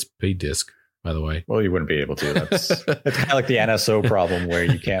PSP disc, by the way? Well, you wouldn't be able to. It's kind of like the NSO problem where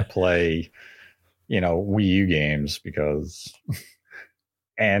you can't play, Wii U games because...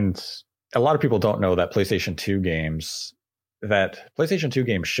 And a lot of people don't know that PlayStation 2 games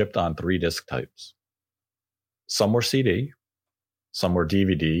shipped on 3 disc types. Some were CD, some were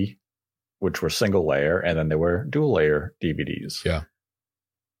DVD, which were single layer, and then there were dual layer DVDs. Yeah.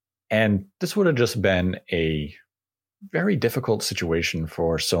 And this would have just been a very difficult situation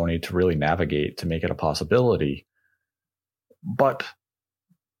for Sony to really navigate to make it a possibility. But,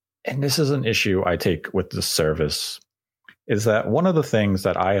 and this is an issue I take with the service, is that one of the things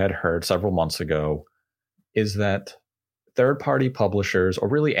that I had heard several months ago is that third-party publishers, or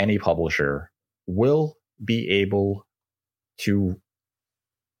really any publisher, will be able to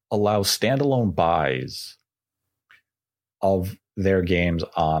allow standalone buys of their games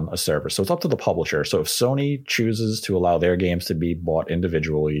on a service. So it's up to the publisher. So if Sony chooses to allow their games to be bought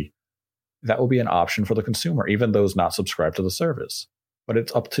individually, that will be an option for the consumer, even those not subscribed to the service. But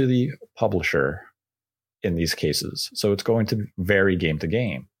it's up to the publisher in these cases. So it's going to vary game to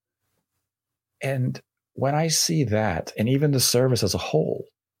game. And when I see that, and even the service as a whole,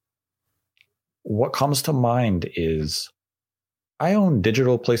 what comes to mind is I own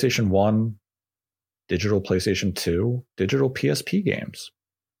digital PlayStation 1, digital PlayStation 2, digital PSP games.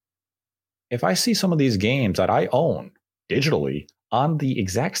 If I see some of these games that I own digitally on the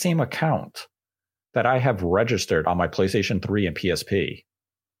exact same account that I have registered on my PlayStation 3 and PSP,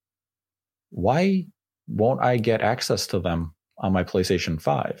 why won't I get access to them on my PlayStation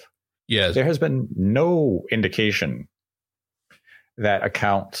 5? Yes. There has been no indication that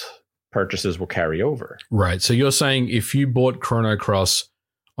account purchases will carry over. Right. So you're saying if you bought Chrono Cross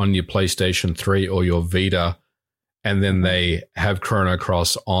on your PlayStation 3 or your Vita, and then they have Chrono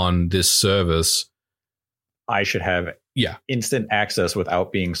Cross on this service, I should have instant access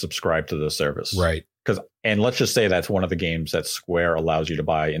without being subscribed to the service. Right. And let's just say that's one of the games that Square allows you to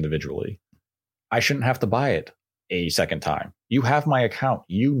buy individually. I shouldn't have to buy it a second time. You have my account.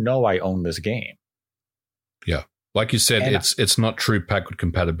 You know I own this game. Yeah. Like you said, it's not true backward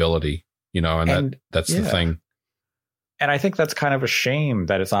compatibility, and that's the thing. And I think that's kind of a shame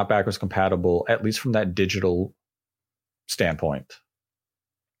that it's not backwards compatible, at least from that digital standpoint.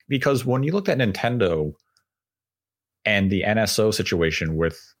 Because when you looked at Nintendo and the NSO situation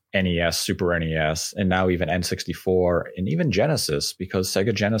with NES, Super NES, and now even N64, and even Genesis, because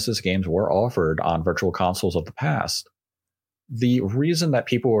Sega Genesis games were offered on virtual consoles of the past. The reason that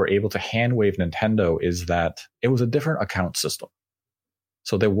people were able to handwave Nintendo is that it was a different account system.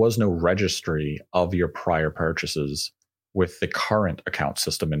 So there was no registry of your prior purchases with the current account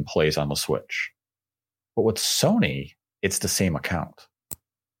system in place on the Switch. But with Sony, it's the same account.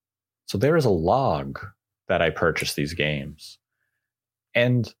 So there is a log that I purchased these games.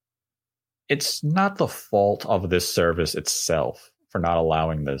 And it's not the fault of this service itself for not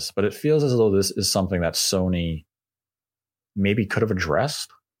allowing this, but it feels as though this is something that Sony maybe could have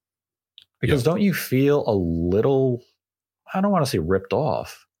addressed. Because don't you feel a little, I don't want to say ripped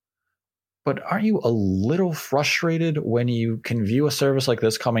off, but aren't you a little frustrated when you can view a service like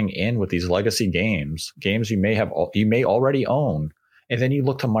this coming in with these legacy games you may already own, and then you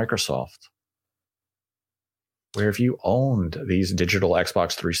look to Microsoft, where if you owned these digital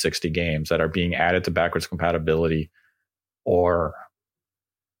Xbox 360 games that are being added to backwards compatibility or,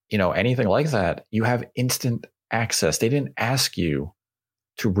 anything like that, you have instant access. They didn't ask you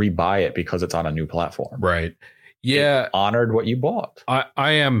to rebuy it because it's on a new platform. Right. Yeah. It honored what you bought.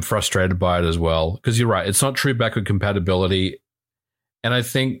 I am frustrated by it as well, because you're right. It's not true backward compatibility. And I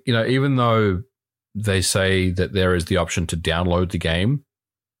think, even though they say that there is the option to download the game,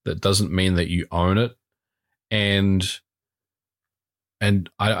 that doesn't mean that you own it. And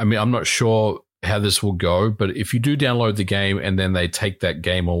I mean, I'm not sure how this will go, but if you do download the game and then they take that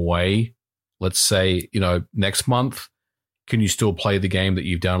game away, let's say, next month, can you still play the game that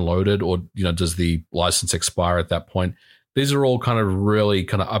you've downloaded, or, does the license expire at that point? These are all kind of really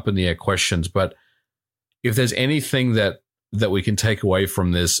kind of up in the air questions. But if there's anything that we can take away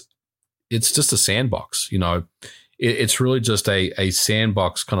from this, it's just a sandbox. It's really just a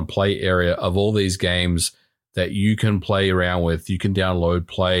sandbox kind of play area of all these games that you can play around with, you can download,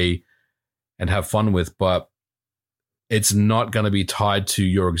 play, and have fun with, but it's not going to be tied to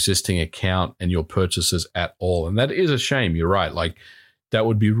your existing account and your purchases at all. And that is a shame. You're right. Like, that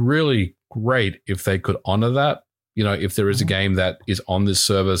would be really great if they could honor that. If there is a game that is on this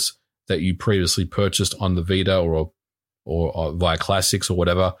service that you previously purchased on the Vita or via Classics or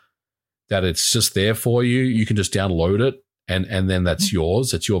whatever, that it's just there for you. You can just download it and then that's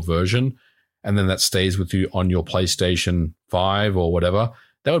yours. It's your version. And then that stays with you on your PlayStation 5 or whatever.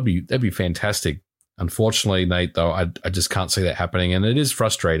 That'd be fantastic. Unfortunately, Nate, though, I just can't see that happening. And it is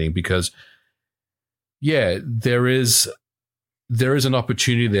frustrating because, there is an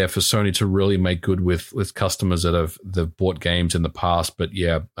opportunity there for Sony to really make good with customers that they've bought games in the past. But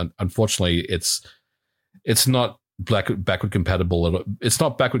unfortunately, it's not backward compatible. It's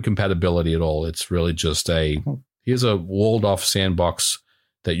not backward compatibility at all. It's really just here's a walled off sandbox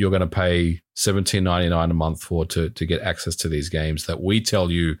that you're going to pay $17.99 a month for to get access to these games that we tell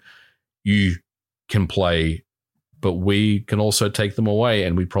you can play, but we can also take them away,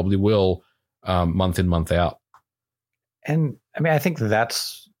 and we probably will month in, month out. And I mean, I think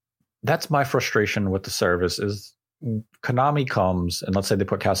that's my frustration with the service is Konami comes and let's say they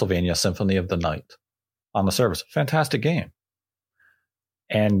put Castlevania Symphony of the Night on the service. Fantastic game.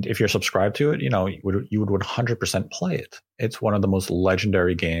 And if you're subscribed to it, you would 100% play it. It's one of the most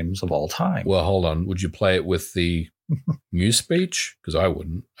legendary games of all time. Well, hold on. Would you play it with the new speech? Because I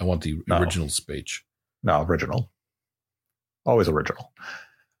wouldn't. I want the original speech. No, original. Always original.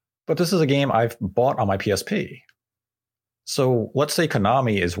 But this is a game I've bought on my PSP. So let's say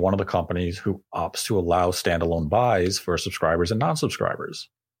Konami is one of the companies who opts to allow standalone buys for subscribers and non-subscribers.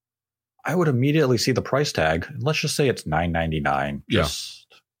 I would immediately see the price tag. And let's just say it's $9.99 just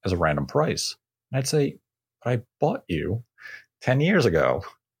as a random price. And I'd say, but I bought you 10 years ago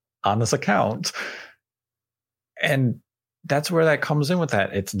on this account. And that's where that comes in with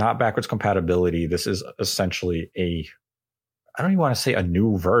that. It's not backwards compatibility. This is essentially I don't even want to say a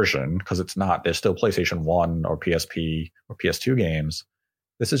new version because it's not. There's still PlayStation 1 or PSP or PS2 games.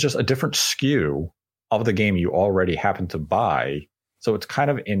 This is just a different SKU of the game you already happen to buy. So it's kind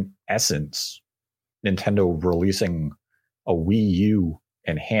of, in essence, Nintendo releasing a Wii U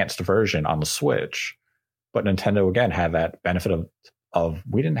enhanced version on the Switch. But Nintendo, again, had that benefit of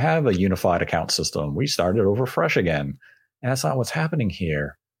we didn't have a unified account system. We started over fresh again. And that's not what's happening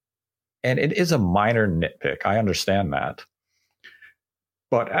here. And it is a minor nitpick. I understand that.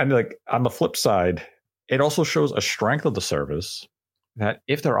 But on the flip side, it also shows a strength of the service that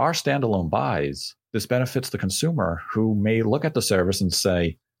if there are standalone buys, this benefits the consumer who may look at the service and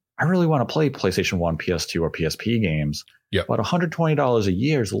say, I really want to play PlayStation 1, PS2, or PSP games, but $120 a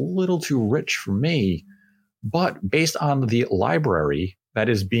year is a little too rich for me. But based on the library that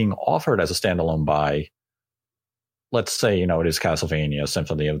is being offered as a standalone buy, let's say, it is Castlevania,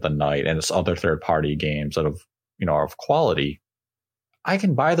 Symphony of the Night, and it's other third-party games that are of quality, I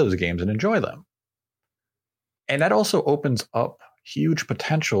can buy those games and enjoy them. And that also opens up huge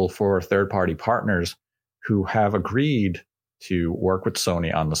potential for third-party partners who have agreed to work with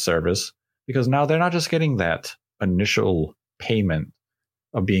Sony on the service, because now they're not just getting that initial payment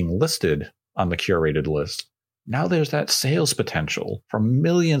of being listed on the curated list. Now there's that sales potential for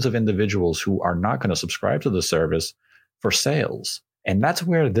millions of individuals who are not going to subscribe to the service for sales. And that's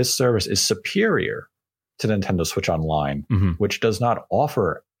where this service is superior to Nintendo Switch Online, which does not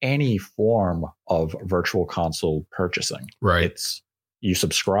offer any form of virtual console purchasing. Right. It's you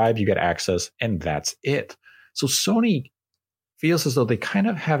subscribe, you get access, and that's it. So Sony feels as though they kind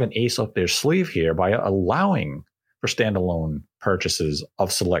of have an ace up their sleeve here by allowing for standalone purchases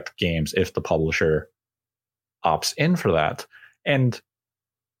of select games if the publisher opts in for that. And,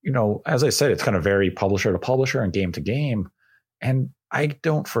 as I said, it's kind of very publisher to publisher and game to game. And I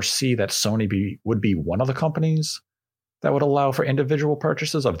don't foresee that Sony would be one of the companies that would allow for individual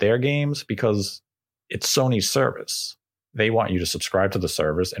purchases of their games, because it's Sony's service. They want you to subscribe to the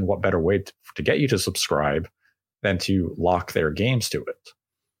service, and what better way to get you to subscribe than to lock their games to it.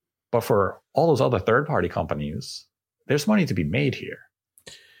 But for all those other third-party companies, there's money to be made here.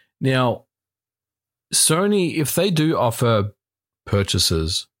 Now, Sony, if they do offer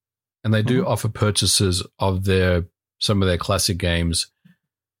purchases, and they do offer purchases of some of their classic games,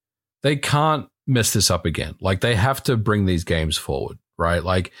 they can't mess this up again. Like, they have to bring these games forward, right?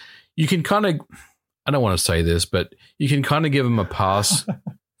 Like, you can kind of, I don't want to say this, but you can kind of give them a pass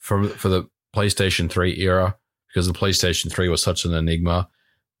for the PlayStation 3 era, because the PlayStation 3 was such an enigma.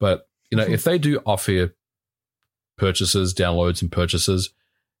 But, if they do offer purchases, downloads and purchases,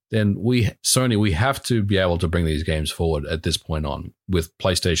 then Sony, we have to be able to bring these games forward at this point on with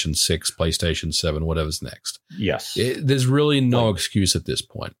PlayStation 6, PlayStation 7, whatever's next. Yes. There's really no excuse at this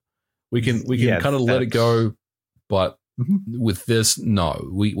point. We can kind of let it go, but with this, no.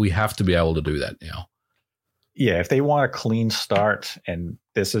 We have to be able to do that now. Yeah, if they want a clean start and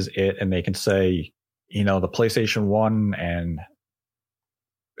this is it, and they can say, the PlayStation 1 and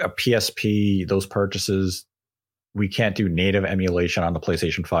a PSP, those purchases, we can't do native emulation on the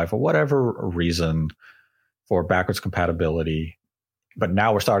PlayStation 5 for whatever reason, for backwards compatibility. But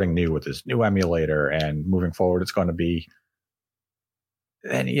now we're starting new with this new emulator, and moving forward, it's going to be.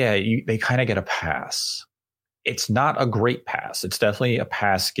 And they kind of get a pass. It's not a great pass. It's definitely a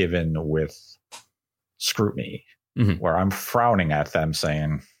pass given with scrutiny, where I'm frowning at them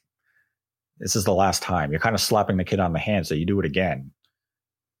saying, this is the last time. You're kind of slapping the kid on the hand, so you do it again.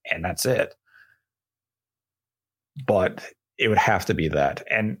 And that's it. But it would have to be that.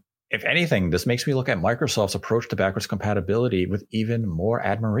 And if anything, this makes me look at Microsoft's approach to backwards compatibility with even more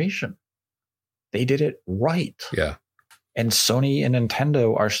admiration. They did it right. Yeah. And Sony and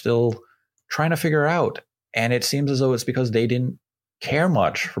Nintendo are still trying to figure out. And it seems as though it's because they didn't care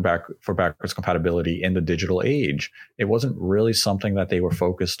much for backwards compatibility in the digital age. It wasn't really something that they were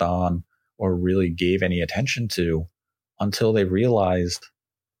focused on or really gave any attention to until they realized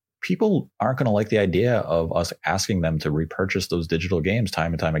people aren't going to like the idea of us asking them to repurchase those digital games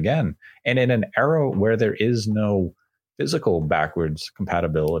time and time again. And in an era where there is no physical backwards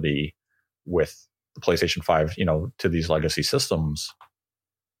compatibility with the PlayStation 5, to these legacy systems,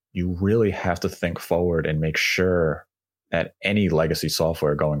 you really have to think forward and make sure that any legacy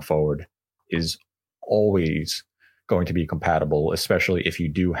software going forward is always going to be compatible, especially if you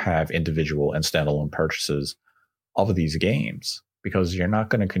do have individual and standalone purchases of these games, because you're not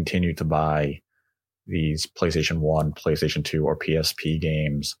going to continue to buy these PlayStation 1, PlayStation 2, or PSP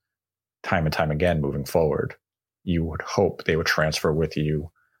games time and time again moving forward. You would hope they would transfer with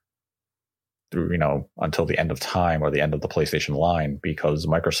you through, until the end of time or the end of the PlayStation line, because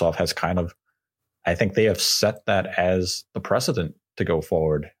Microsoft has kind of, I think they have set that as the precedent to go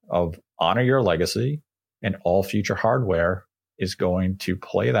forward of honor your legacy, and all future hardware is going to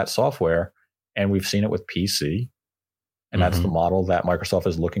play that software. And we've seen it with PC. And that's the model that Microsoft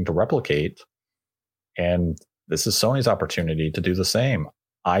is looking to replicate. And this is Sony's opportunity to do the same.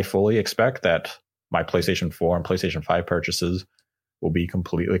 I fully expect that my PlayStation 4 and PlayStation 5 purchases will be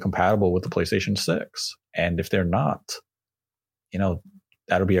completely compatible with the PlayStation 6. And if they're not,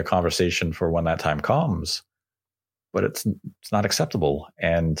 that'll be a conversation for when that time comes. But it's not acceptable.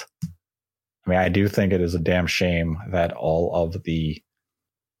 And I mean, I do think it is a damn shame that all of the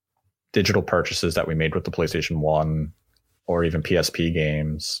digital purchases that we made with the PlayStation 1 or even PSP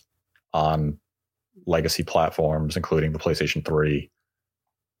games on legacy platforms, including the PlayStation 3,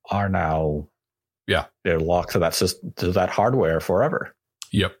 are now they're locked to that system, to that hardware forever.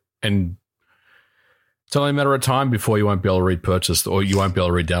 Yep. And it's only a matter of time before you won't be able to repurchase or you won't be able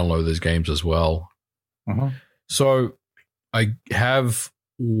to re-download those games as well. Mm-hmm. So I have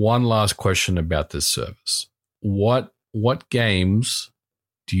one last question about this service. What games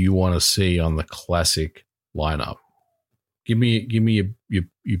do you want to see on the classic lineup? Give me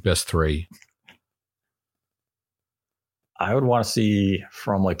your best three. I would want to see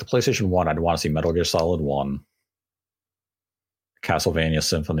from like the PlayStation 1, I'd want to see Metal Gear Solid 1, Castlevania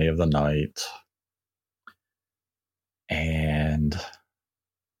Symphony of the Night, and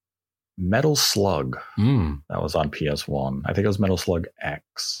Metal Slug. That was on PS1. I think it was Metal Slug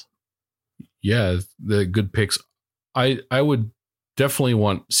X. Yeah, they're good picks. I would definitely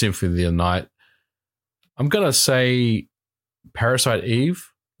want Symphony of the Night. I'm going to say Parasite Eve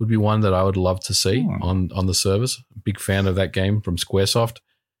would be one that I would love to see on the service. Big fan of that game from Squaresoft.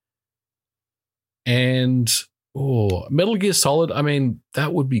 And Metal Gear Solid, I mean,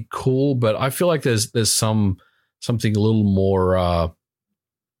 that would be cool, but I feel like there's something a little more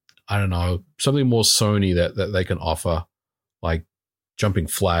I don't know, something more Sony that they can offer, like Jumping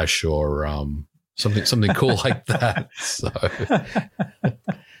Flash or something cool like that. So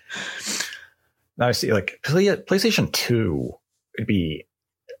now I see, like PlayStation 2 would be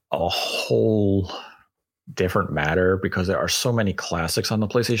a whole different matter because there are so many classics on the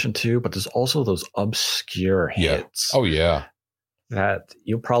PlayStation 2, but there's also those obscure hits. Oh yeah, that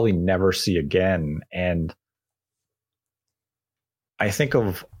you'll probably never see again. And I think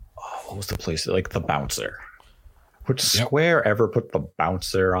of what was the place, like the Bouncer. Would Square ever put the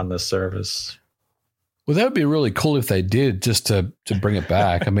Bouncer on this service? Well, that would be really cool if they did, just to bring it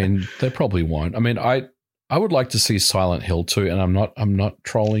back. I mean, they probably won't. I mean, I would like to see Silent Hill 2, and I'm not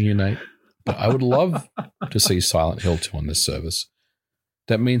trolling you, Nate, but I would love to see Silent Hill 2 on this service.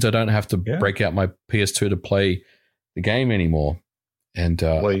 That means I don't have to break out my PS2 to play the game anymore. And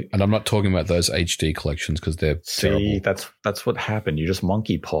and I'm not talking about those HD collections because they're terrible. That's what happened. You just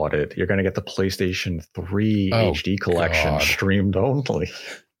monkey pawed it. You're going to get the PlayStation 3 HD collection streamed only.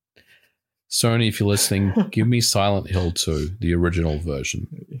 Sony, if you're listening, give me Silent Hill 2, the original version.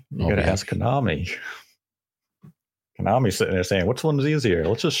 You got to ask Konami. Konami's sitting there saying, which one's easier?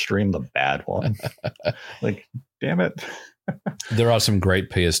 Let's just stream the bad one. Like, damn it. There are some great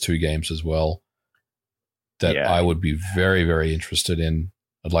PS2 games as well that I would be very, very interested in.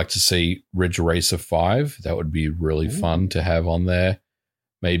 I'd like to see Ridge Racer 5. That would be really fun to have on there.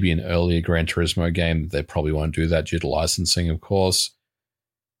 Maybe an earlier Gran Turismo game. They probably won't do that due to licensing, of course.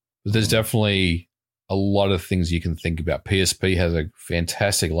 But there's definitely a lot of things you can think about. PSP has a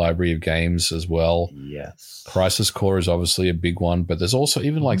fantastic library of games as well. Yes. Crisis Core is obviously a big one, but there's also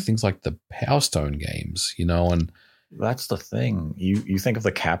even like things like the Power Stone games, you know, and that's the thing. You think of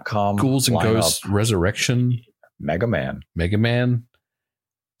the Capcom Ghouls and Ghosts Resurrection, Mega Man.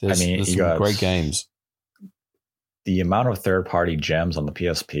 There's some great games. The amount of third-party gems on the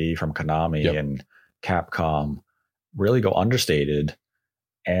PSP from Konami and Capcom really go understated.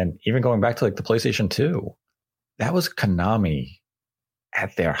 And even going back to like the PlayStation 2, that was Konami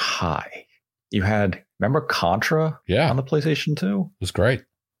at their high. You had, remember Contra on the PlayStation 2? It was great.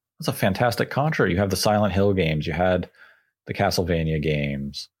 It's a fantastic Contra. You have the Silent Hill games. You had the Castlevania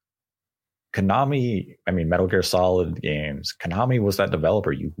games. Konami, I mean, Metal Gear Solid games. Konami was that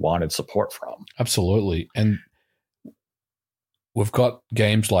developer you wanted support from. Absolutely. And we've got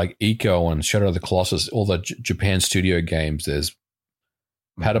games like Ico and Shadow of the Colossus, all the Japan Studio games. There's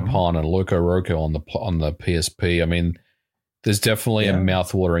Patapon and Loco Roco on the PSP. I mean, there's definitely a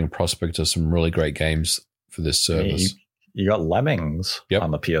mouth-watering prospect of some really great games for this service. You got Lemmings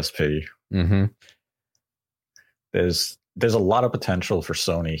on the PSP. Mm-hmm. There's a lot of potential for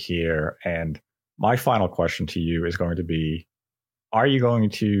Sony here. And my final question to you is going to be, are you going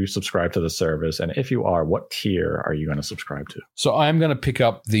to subscribe to the service? And if you are, what tier are you going to subscribe to? So I'm going to pick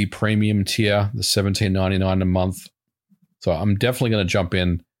up the premium tier, the $17.99 a month. So I'm definitely going to jump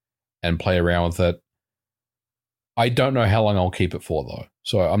in and play around with it. I don't know how long I'll keep it for, though.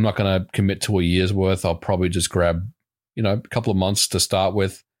 So I'm not going to commit to a year's worth. I'll probably just grab, a couple of months to start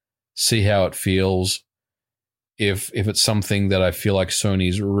with, see how it feels. If it's something that I feel like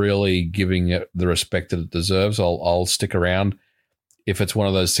Sony's really giving it the respect that it deserves, I'll stick around. If it's one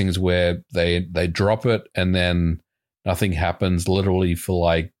of those things where they drop it and then nothing happens literally for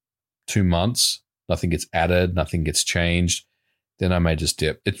like 2 months, nothing gets added, nothing gets changed, then I may just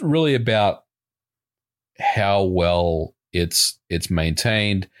dip. It's really about how well it's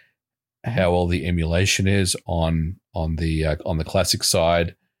maintained, how well the emulation is on the classic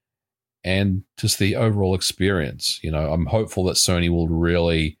side, and just the overall experience. I'm hopeful that Sony will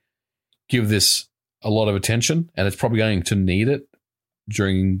really give this a lot of attention, and it's probably going to need it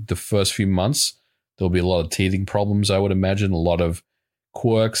during the first few months. There'll be a lot of teething problems, I would imagine, a lot of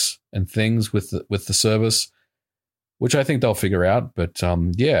quirks and things with the service, which I think they'll figure out. But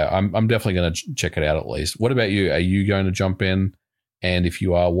I'm definitely going to check it out at least. What about you? Are you going to jump in? And if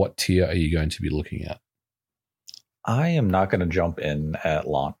you are, what tier are you going to be looking at? I am not going to jump in at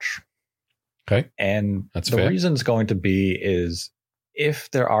launch. Okay. And that's the fair. reason's going to be is if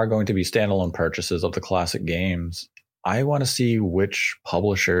there are going to be standalone purchases of the classic games, I want to see which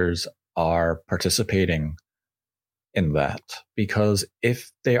publishers are participating in that. Because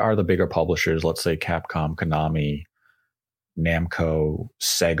if they are the bigger publishers, let's say Capcom, Konami, Namco,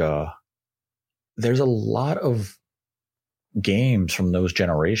 Sega, there's a lot of games from those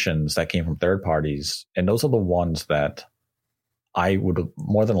generations that came from third parties, and those are the ones that I would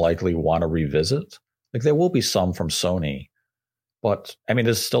more than likely want to revisit. Like, there will be some from Sony, but I mean,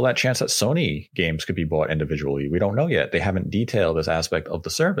 there's still that chance that Sony games could be bought individually. We don't know yet. They haven't detailed this aspect of the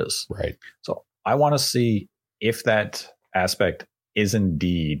service. Right. So I want to see if that aspect is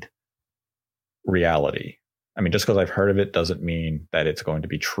indeed reality. I mean, just because I've heard of it doesn't mean that it's going to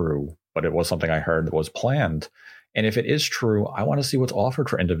be true, but it was something I heard that was planned. And if it is true, I want to see what's offered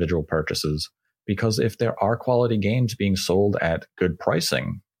for individual purchases, because if there are quality games being sold at good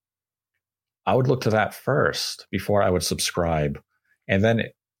pricing, I would look to that first before I would subscribe. And then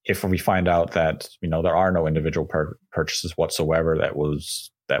if we find out that, there are no individual purchases whatsoever, that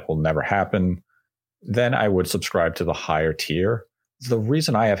will never happen, then I would subscribe to the higher tier. The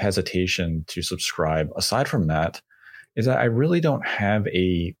reason I have hesitation to subscribe, aside from that, is that I really don't have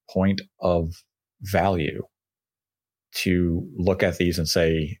a point of value to look at these and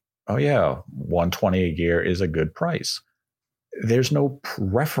say, oh yeah, $120 a year is a good price. There's no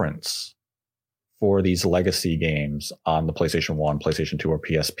preference for these legacy games on the PlayStation 1, PlayStation 2, or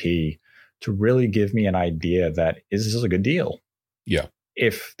PSP to really give me an idea that this is a good deal. Yeah.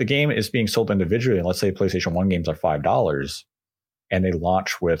 If the game is being sold individually, and let's say PlayStation 1 games are $5, and they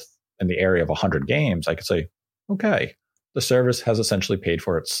launch with in the area of 100 games, I could say, okay, the service has essentially paid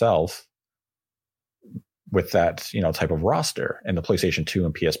for itself with that, type of roster. And the PlayStation 2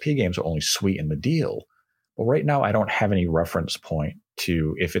 and PSP games are only sweeten the deal. But right now, I don't have any reference point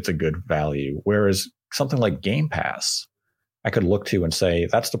to if it's a good value. Whereas something like Game Pass, I could look to and say,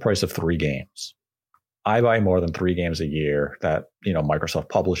 that's the price of 3 games. I buy more than 3 games a year that, Microsoft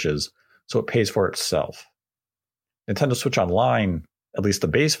publishes, so it pays for itself. Nintendo Switch Online, at least the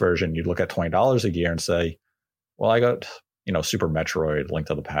base version, you'd look at $20 a year and say, well, I got, Super Metroid, Link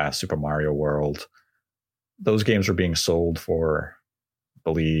to the Past, Super Mario World. Those games were being sold for, I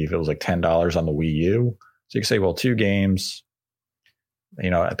believe it was like $10 on the Wii U. So you can say, well, 2 games,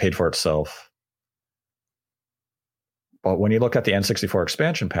 it paid for itself. But when you look at the N64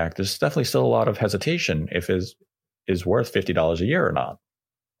 expansion pack, there's definitely still a lot of hesitation if it is worth $50 a year or not.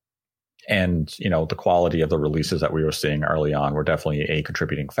 And, the quality of the releases that we were seeing early on were definitely a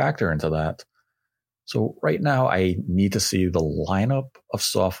contributing factor into that. So right now, I need to see the lineup of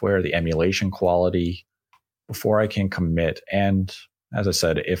software, the emulation quality, before I can commit. And as I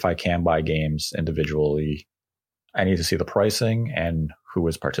said, if I can buy games individually, I need to see the pricing and who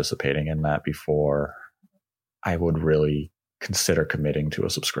is participating in that before I would really consider committing to a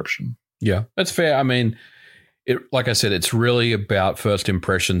subscription. Yeah, that's fair. I mean, like I said, it's really about first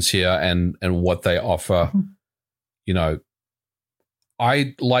impressions here and what they offer. Mm-hmm.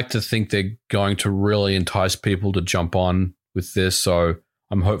 I like to think they're going to really entice people to jump on with this. So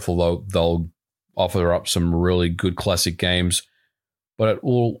I'm hopeful they'll offer up some really good classic games, but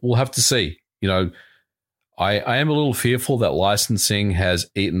we'll have to see. I am a little fearful that licensing has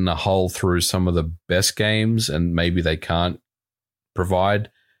eaten a hole through some of the best games, and maybe they can't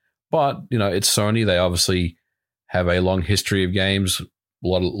provide. But it's Sony. They obviously have a long history of games, a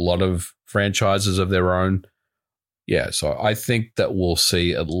lot of franchises of their own. Yeah, so I think that we'll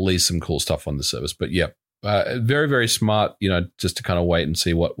see at least some cool stuff on the service. But yeah, very, very smart, just to kind of wait and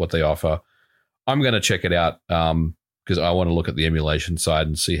see what they offer. I'm going to check it out because I want to look at the emulation side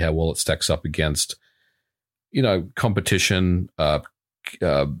and see how well it stacks up against, competition,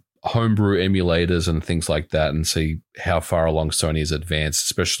 homebrew emulators and things like that, and see how far along Sony is advanced,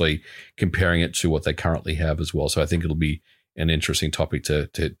 especially comparing it to what they currently have as well. So I think it'll be an interesting topic to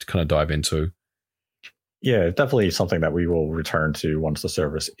kind of dive into. Yeah, definitely something that we will return to once the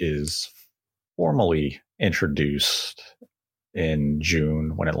service is formally introduced in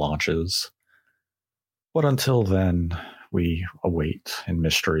June when it launches. But until then, we await in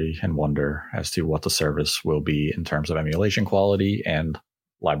mystery and wonder as to what the service will be in terms of emulation quality and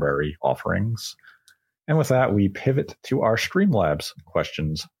library offerings. And with that, we pivot to our Streamlabs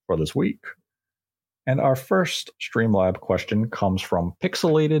questions for this week. And our first Streamlab question comes from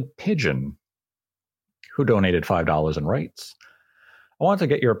Pixelated Pigeon, who donated $5 and writes, I want to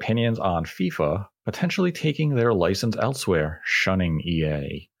get your opinions on FIFA potentially taking their license elsewhere, shunning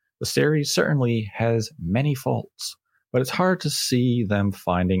EA. The series certainly has many faults, but it's hard to see them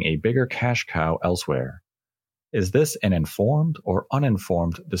finding a bigger cash cow elsewhere. Is this an informed or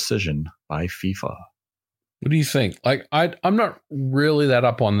uninformed decision by FIFA? What do you think? Like, I'm not really that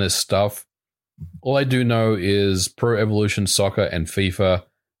up on this stuff. All I do know is Pro Evolution Soccer and FIFA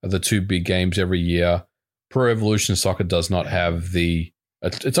are the two big games every year. Pro Evolution Soccer does not have the...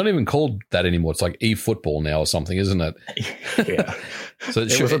 It's not even called that anymore. It's like eFootball now or something, isn't it? Yeah. So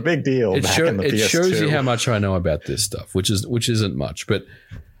it was a big deal. It, back in the it PS2. shows you how much I know about this stuff, which isn't much. But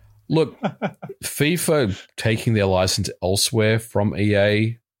look, FIFA taking their license elsewhere from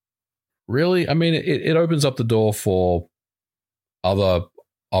EA, really, I mean, it opens up the door for other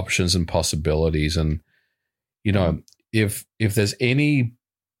options and possibilities. And, you know, if there's any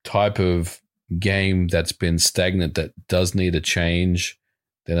type of game that's been stagnant that does need a change,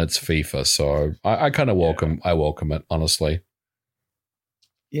 then it's FIFA. So I kind of welcome it, honestly.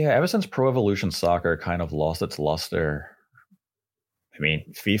 Yeah, ever since Pro Evolution Soccer kind of lost its luster, I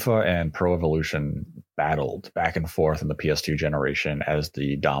mean, FIFA and Pro Evolution battled back and forth in the PS2 generation as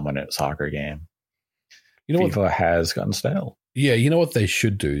the dominant soccer game. You know, FIFA has gotten stale. Yeah, you know what they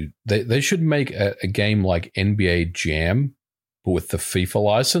should do? They should make a game like NBA Jam, but with the FIFA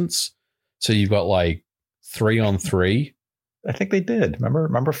license. So you've got like 3-on-3. I think they did.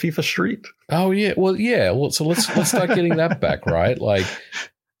 Remember FIFA Street? Oh yeah. Well, so let's start getting that back, right? Like,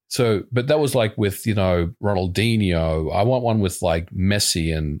 so, but that was like with, you know, Ronaldinho. I want one with like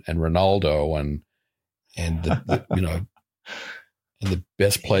Messi and Ronaldo and the you know, and the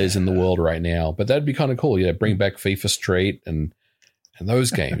best players in the world right now. But that'd be kind of cool. Yeah, bring back FIFA Street and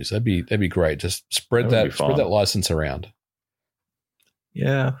those games. That'd be great. Just spread that license around.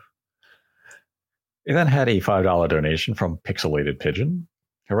 Yeah. We then had a $5 donation from Pixelated Pigeon,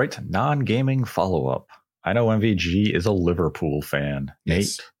 who writes, non-gaming follow-up. I know MVG is a Liverpool fan.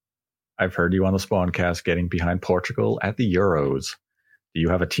 Yes. Nate, I've heard you on the Spawncast getting behind Portugal at the Euros. Do you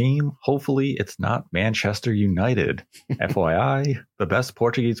have a team? Hopefully it's not Manchester United. FYI, the best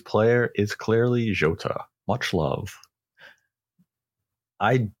Portuguese player is clearly Jota. Much love.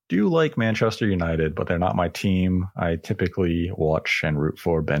 I do like Manchester United, but they're not my team. I typically watch and root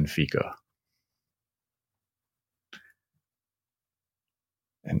for Benfica.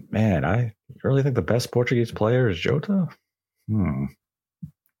 And man, I really think the best Portuguese player is Jota.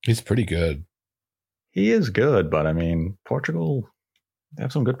 He's pretty good. He is good, but I mean, Portugal, they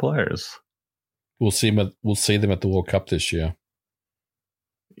have some good players. We'll see them at the World Cup this year.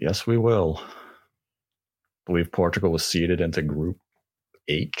 Yes, we will. I believe Portugal was seeded into Group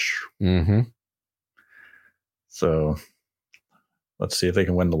H. Mm-hmm. So let's see if they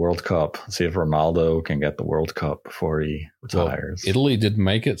can win the World Cup. Let's see if Ronaldo can get the World Cup before he retires. Well, Italy didn't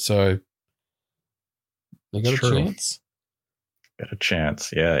make it, so they got a chance. Got a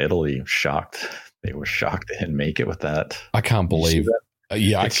chance. Yeah, Italy shocked. They were shocked they didn't make it with that. I can't believe.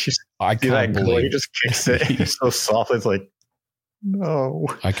 Yeah, I can't believe. He just kicks it. It's so soft. It's like, no.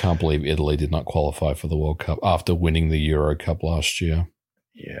 I can't believe Italy did not qualify for the World Cup after winning the Euro Cup last year.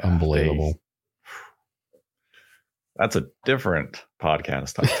 Yeah, unbelievable. That's a different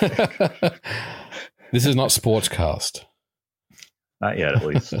podcast, I think. This is not Sportscast. Not yet, at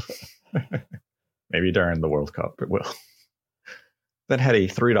least. Maybe during the World Cup it will. Then had a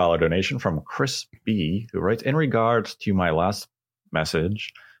 $3 donation from Chris B, who writes, in regards to my last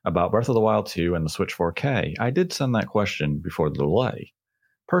message about Breath of the Wild 2 and the Switch 4K, I did send that question before the delay.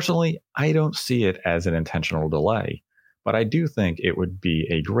 Personally, I don't see it as an intentional delay, but I do think it would be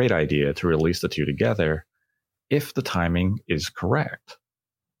a great idea to release the two together if the timing is correct.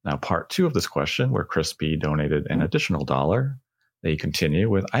 Now, part 2 of this question, where Chris B donated an additional $1, they continue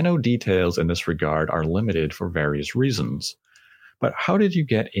with, I know details in this regard are limited for various reasons, but how did you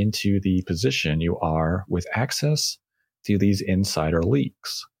get into the position you are with access to these insider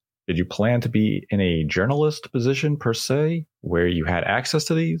leaks? Did you plan to be in a journalist position per se, where you had access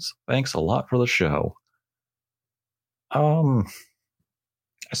to these? Thanks a lot for the show. I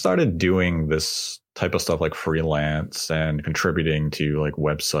started doing this type of stuff like freelance and contributing to like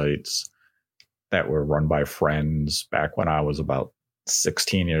websites that were run by friends back when I was about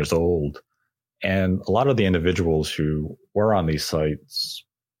 16 years old. And a lot of the individuals who were on these sites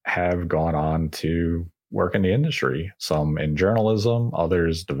have gone on to work in the industry, some in journalism,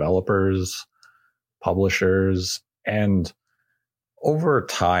 others developers, publishers. And over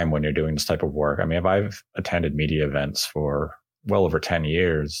time, when you're doing this type of work, I mean, if I've attended media events for well over 10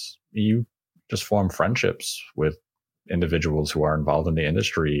 years, you just form friendships with individuals who are involved in the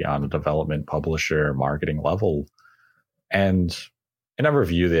industry on a development, publisher, marketing level. And I never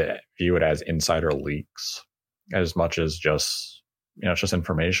view it as insider leaks as much as just, it's just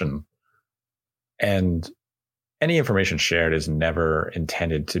information. And any information shared is never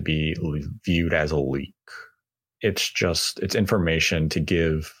intended to be viewed as a leak. It's information to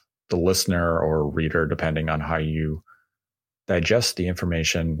give the listener or reader, depending on how you digest the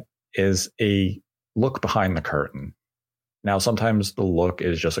information, is a look behind the curtain. Now, sometimes the look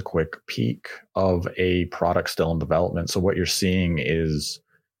is just a quick peek of a product still in development. So what you're seeing is,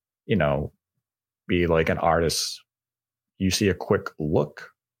 be like an artist. You see a quick look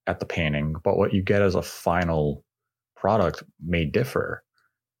at the painting, but what you get as a final product may differ.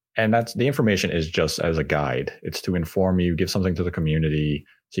 And that's the information is just as a guide. It's to inform you, give something to the community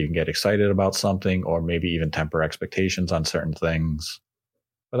so you can get excited about something or maybe even temper expectations on certain things.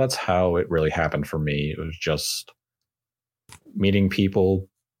 But that's how it really happened for me. It was just meeting people,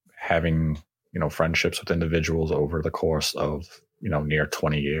 having, friendships with individuals over the course of, near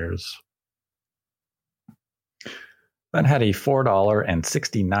 20 years. Then had a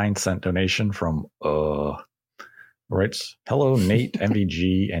 $4.69 donation from, writes, hello, Nate,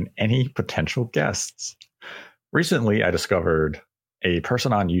 MVG, and any potential guests. Recently, I discovered a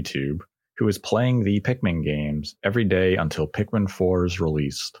person on YouTube who is playing the Pikmin games every day until Pikmin 4 is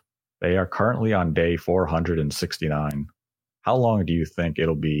released. They are currently on day 469. How long do you think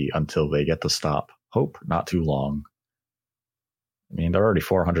it'll be until they get to stop? Hope not too long. I mean, they're already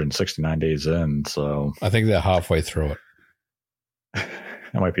 469 days in, so... I think they're halfway through it.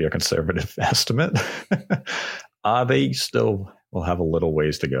 That might be a conservative estimate. They still will have a little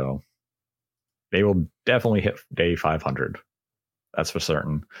ways to go. They will definitely hit day 500. That's for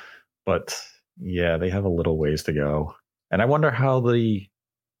certain. But yeah, they have a little ways to go. And I wonder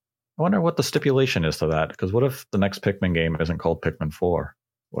what the stipulation is to that. Because what if the next Pikmin game isn't called Pikmin 4?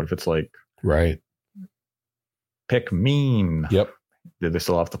 What if it's like... Right. Pikmin. Yep. Did they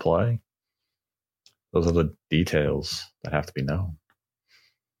still have to play? Those are the details that have to be known.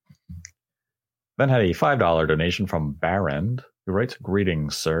 Then had a $5 donation from Barend, who writes,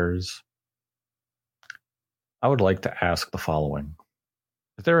 greetings, sirs. I would like to ask the following.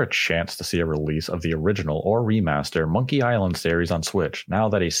 Is there a chance to see a release of the original or remaster Monkey Island series on Switch now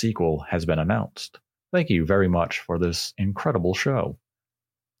that a sequel has been announced? Thank you very much for this incredible show.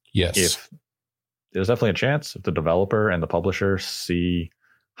 Yes. If there's definitely a chance, if the developer and the publisher see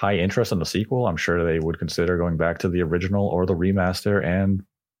high interest in the sequel, I'm sure they would consider going back to the original or the remaster and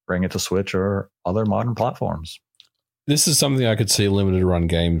bring it to Switch or other modern platforms. This is something I could see Limited Run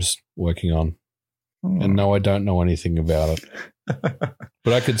Games working on. And no, I don't know anything about it.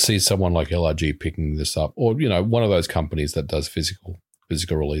 But I could see someone like LRG picking this up, or one of those companies that does physical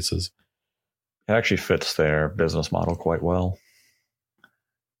releases. It actually fits their business model quite well.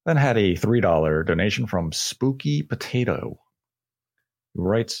 Then had a $3 donation from Spooky Potato, who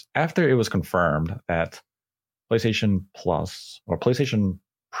writes, after it was confirmed that PlayStation Plus or PlayStation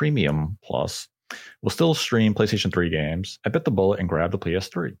Premium Plus will still stream PlayStation 3 games, I bit the bullet and grabbed the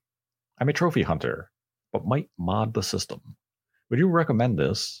PS3. I'm a trophy hunter, but might mod the system. Would you recommend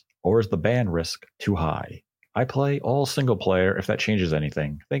this, or is the ban risk too high? I play all single player if that changes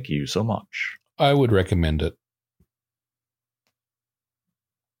anything. Thank you so much. I would recommend it.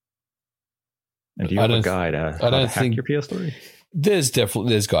 And do you have a guide how to hack your PS3?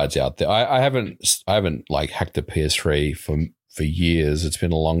 There's guides out there. I haven't like hacked a PS3 for years. It's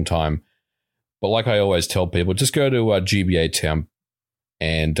been a long time. But like I always tell people, just go to GBA Temp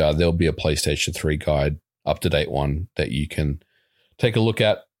and there'll be a PlayStation 3 guide, up-to-date one that you can take a look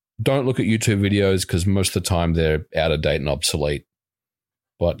at. Don't look at YouTube videos because most of the time they're out of date and obsolete.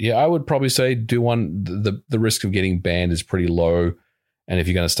 But yeah, I would probably say do one. The risk of getting banned is pretty low. And if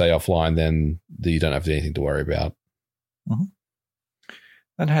you're going to stay offline, then you don't have anything to worry about. Mm-hmm.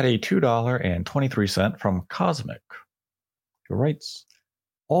 Then had a $2.23 from Cosmic, who writes,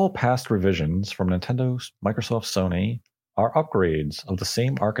 all past revisions from Nintendo, Microsoft, Sony are upgrades of the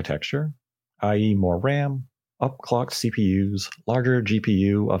same architecture, i.e. more RAM, upclocked CPUs, larger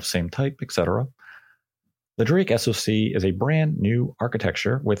GPU of same type, etc. The Drake SoC is a brand new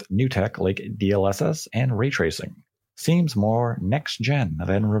architecture with new tech like DLSS and ray tracing. seems more next-gen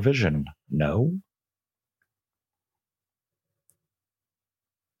than revision. No?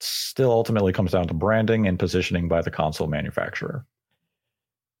 Still ultimately comes down to branding and positioning by the console manufacturer.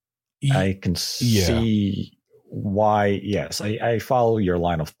 I can see why, yes, I follow your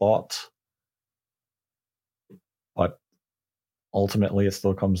line of thought, but ultimately it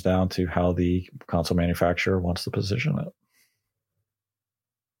still comes down to how the console manufacturer wants to position it.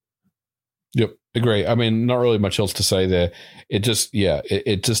 Yep, agree. I mean, not really much else to say there. It just,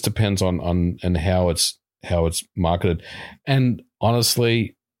 it just depends on and how it's marketed. And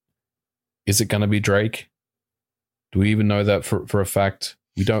honestly, is it going to be Drake? Do we even know that for a fact?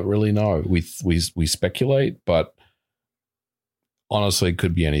 We don't really know. We speculate, but honestly, it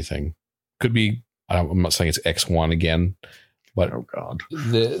could be anything. Could be. I'm not saying it's X1 again, but oh god,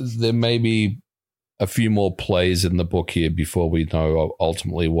 there may be a few more plays in the book here before we know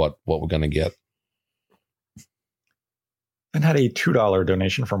ultimately what we're going to get. And had a $2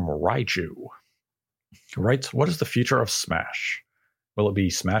 donation from Raichu. He writes, what is the future of Smash? Will it be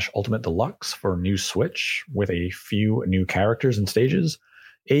Smash Ultimate Deluxe for new Switch with a few new characters and stages?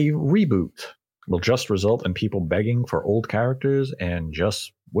 A reboot will just result in people begging for old characters and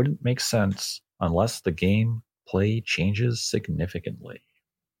just wouldn't make sense unless the gameplay changes significantly.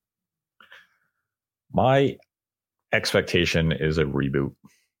 My expectation is a reboot.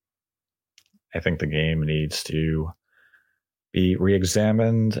 I think the game needs to be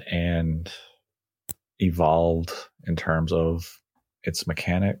re-examined and evolved in terms of its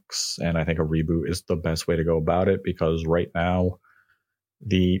mechanics, and I think a reboot is the best way to go about it, because right now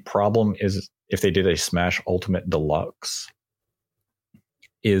the problem is, if they did a Smash Ultimate Deluxe,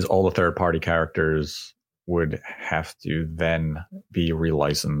 is all the third-party characters would have to then be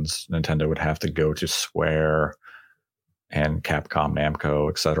relicensed. Nintendo would have to go to Square and Capcom, Namco,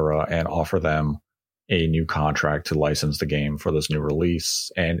 etc., and offer them a new contract to license the game for this new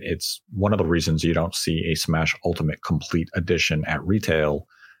release. And it's one of the reasons you don't see a Smash Ultimate Complete Edition at retail,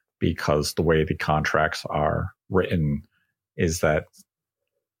 because the way the contracts are written is that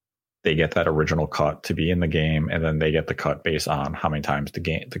they get that original cut to be in the game, and then they get the cut based on how many times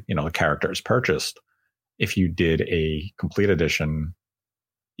the character is purchased. If you did a complete edition,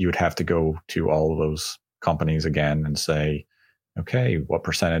 you would have to go to all of those companies again and say, okay, what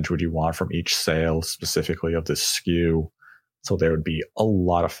percentage would you want from each sale specifically of this SKU? So there would be a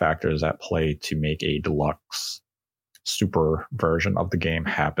lot of factors at play to make a deluxe super version of the game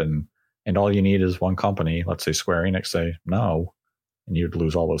happen. And all you need is one company, let's say Square Enix, say no, and you'd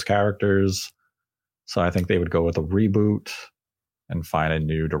lose all those characters. So I think they would go with a reboot and find a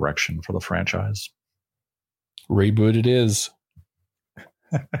new direction for the franchise. Reboot it is.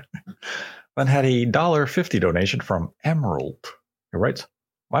 Then had a $1.50 donation from Emerald. He writes,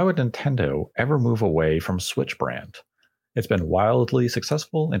 why would Nintendo ever move away from Switch brand? It's been wildly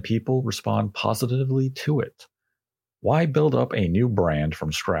successful and people respond positively to it. Why build up a new brand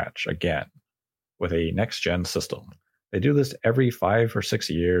from scratch again with a next-gen system? They do this every 5 or 6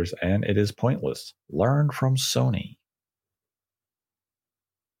 years, and it is pointless. Learn from Sony.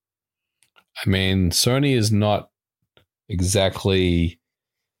 I mean, Sony is not exactly,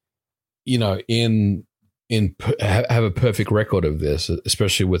 have a perfect record of this,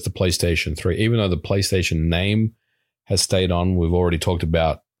 especially with the PlayStation 3. Even though the PlayStation name has stayed on, we've already talked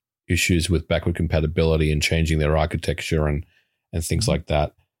about issues with backward compatibility and changing their architecture and things like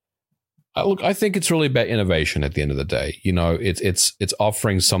that. Look, I think it's really about innovation at the end of the day. It's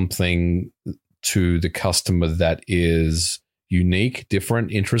offering something to the customer that is unique,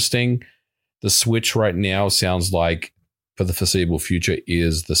 different, interesting. The Switch right now sounds like, for the foreseeable future,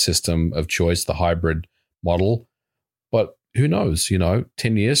 is the system of choice, the hybrid model. But who knows,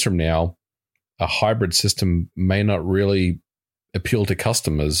 10 years from now, a hybrid system may not really appeal to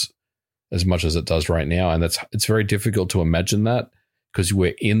customers as much as it does right now. And it's very difficult to imagine that, because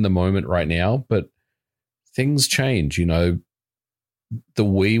we're in the moment right now, but things change. The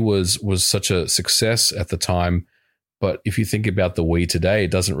Wii was such a success at the time, but if you think about the Wii today,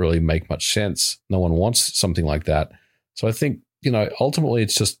 it doesn't really make much sense. No one wants something like that. So I think, ultimately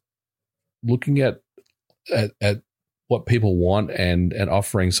it's just looking at what people want and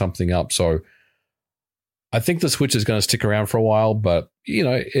offering something up. So I think the Switch is going to stick around for a while, but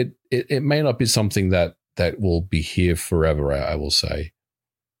it may not be something that will be here forever, I will say.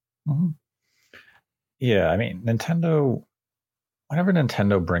 Mm-hmm. Yeah, I mean, whenever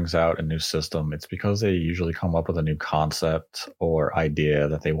Nintendo brings out a new system, it's because they usually come up with a new concept or idea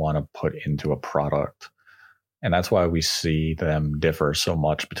that they want to put into a product. And that's why we see them differ so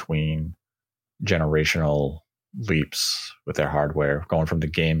much between generational leaps with their hardware, going from the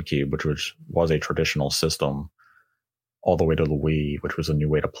GameCube, which was a traditional system, all the way to the Wii, which was a new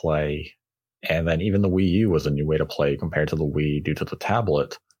way to play. And then even the Wii U was a new way to play compared to the Wii due to the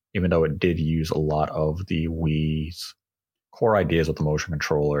tablet, even though it did use a lot of the Wii's core ideas with the motion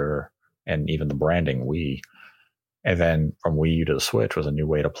controller and even the branding Wii. And then from Wii U to the Switch was a new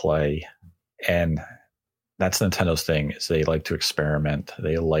way to play. And that's Nintendo's thing, is they like to experiment.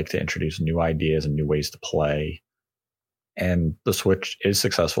 They like to introduce new ideas and new ways to play. And the Switch is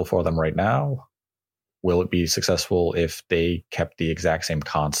successful for them right now. Will it be successful if they kept the exact same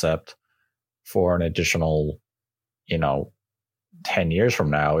concept for an additional, 10 years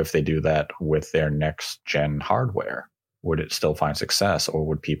from now, if they do that with their next gen hardware? Would it still find success, or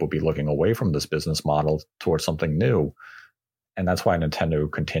would people be looking away from this business model towards something new? And that's why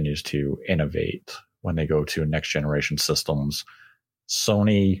Nintendo continues to innovate when they go to next generation systems.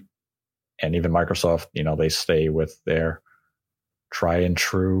 Sony and even Microsoft, they stay with their try and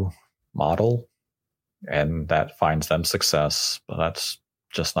true model, and that finds them success, but that's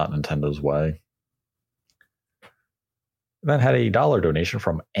just not Nintendo's way. Then had a $1 donation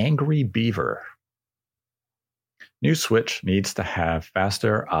from Angry Beaver. New Switch needs to have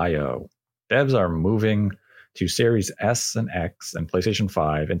faster I/O. Devs are moving to Series S and X and PlayStation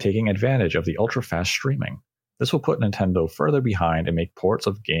 5 and taking advantage of the ultra-fast streaming. This will put Nintendo further behind and make ports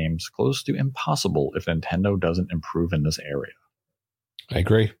of games close to impossible if Nintendo doesn't improve in this area. I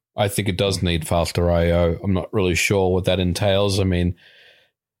agree. I think it does need faster I/O. I'm not really sure what that entails. I mean,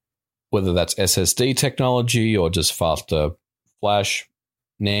 whether that's SSD technology or just faster flash,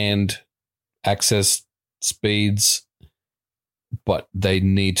 NAND, access speeds, but they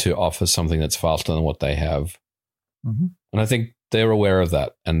need to offer something that's faster than what they have. Mm-hmm. And I think they're aware of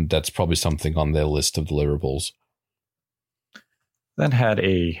that, and that's probably something on their list of deliverables. Then had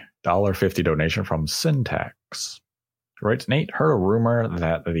a $1.50 donation from Syntax. Right, Nate, heard a rumor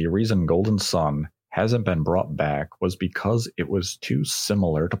that the reason Golden Sun hasn't been brought back was because it was too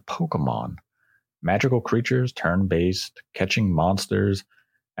similar to Pokemon. Magical creatures, turn-based, catching monsters,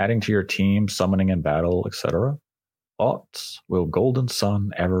 adding to your team, summoning in battle, etc. Thoughts? Will Golden Sun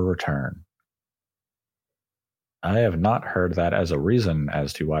ever return? I have not heard that as a reason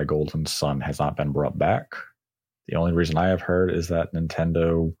as to why Golden Sun has not been brought back. The only reason I have heard is that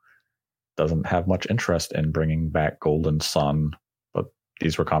Nintendo doesn't have much interest in bringing back Golden Sun, but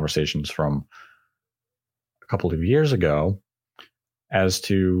these were conversations from a couple of years ago. As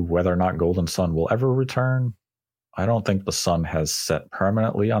to whether or not Golden Sun will ever return, I don't think the sun has set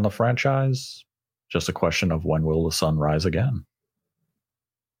permanently on the franchise. Just a question of when will the sun rise again.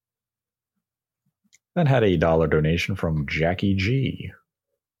 Then had a $1 donation from Jackie G.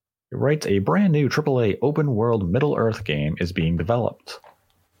 He writes, a brand new AAA open world Middle Earth game is being developed.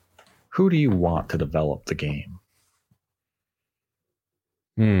 Who do you want to develop the game?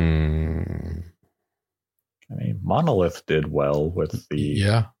 I mean, Monolith did well with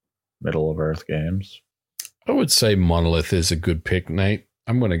the Middle of Earth games. I would say Monolith is a good pick, Nate.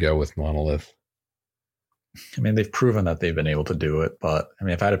 I'm going to go with Monolith. I mean, they've proven that they've been able to do it, but I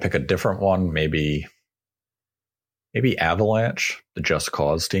mean, if I had to pick a different one, maybe Avalanche, the Just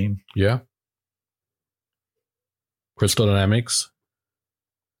Cause team. Yeah. Crystal Dynamics.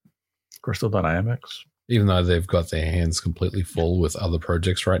 Even though they've got their hands completely full with other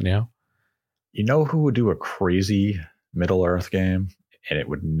projects right now. You know who would do a crazy Middle Earth game and it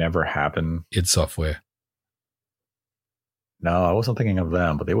would never happen? id Software. No, I wasn't thinking of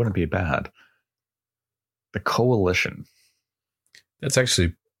them, but they wouldn't be bad. The Coalition. That's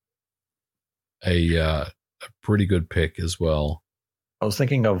actually a pretty good pick as well. I was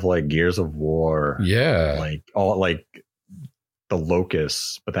thinking of like Gears of War. Yeah. Like the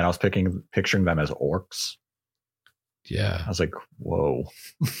Locusts, but then I was picturing them as orcs. Yeah. I was like, whoa.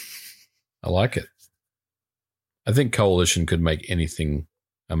 I like it. I think Coalition could make anything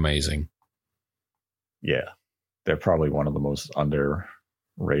amazing. Yeah. They're probably one of the most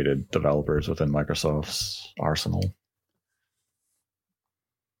underrated developers within Microsoft's arsenal.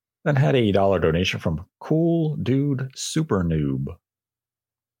 Then had a $1 donation from Cool Dude Super Noob.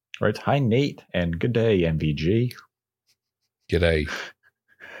 Right. Hi, Nate, and good day, MVG. G'day.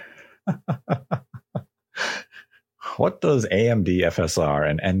 What does AMD FSR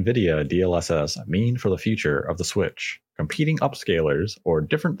and NVIDIA DLSS mean for the future of the Switch? Competing upscalers or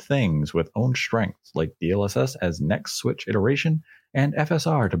different things with own strengths, like DLSS as next Switch iteration and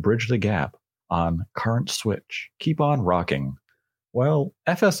FSR to bridge the gap on current Switch? Keep on rocking. Well,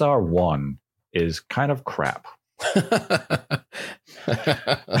 FSR 1 is kind of crap.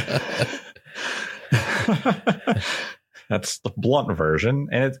 That's the blunt version,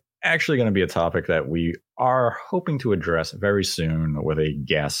 and it's actually going to be a topic that we are hoping to address very soon with a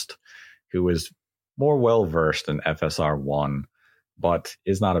guest who is more well-versed in FSR1, but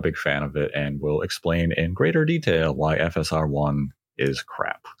is not a big fan of it and will explain in greater detail why FSR1 is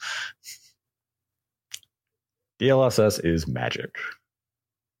crap. DLSS is magic.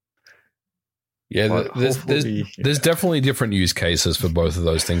 Yeah, But there's definitely different use cases for both of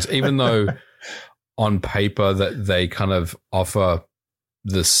those things, even though on paper that they kind of offer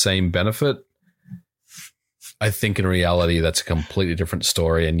the same benefit. I think in reality, that's a completely different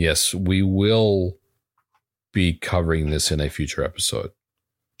story. And yes, we will be covering this in a future episode.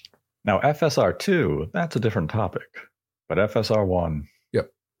 Now, FSR2, that's a different topic. But FSR1,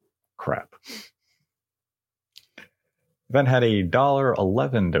 yep, crap. Then had a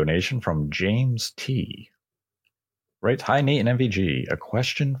 $1.11 donation from James T. Right, hi Nate and MVG. A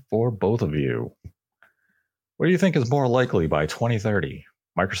question for both of you. What do you think is more likely by 2030?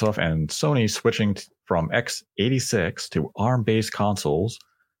 Microsoft and Sony switching from x86 to ARM-based consoles,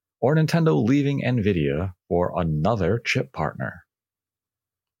 or Nintendo leaving NVIDIA for another chip partner?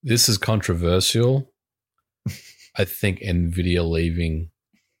 This is controversial. I think Nintendo leaving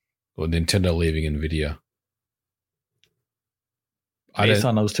NVIDIA. Based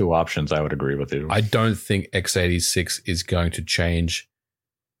on those two options, I would agree with you. I don't think x86 is going to change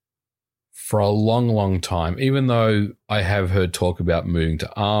for a long, long time, even though I have heard talk about moving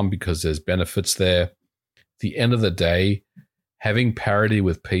to ARM because there's benefits there. At the end of the day, having parity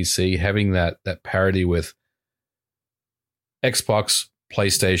with PC, having that parity with Xbox,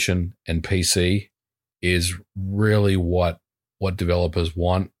 PlayStation, and PC is really what developers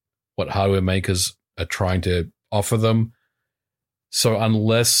want, what hardware makers are trying to offer them. So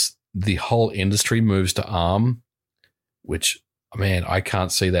unless the whole industry moves to ARM, which, man, I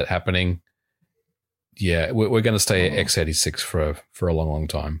can't see that happening. Yeah, we're going to stay at x86 for a long, long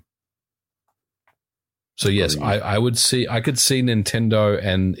time. So yes, I could see Nintendo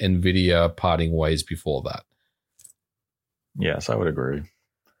and NVIDIA parting ways before that. Yes, I would agree.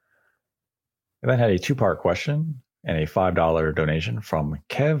 And then had a two-part question and a $5 donation from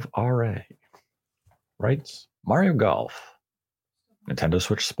Kev RA. Writes, Mario Golf, Nintendo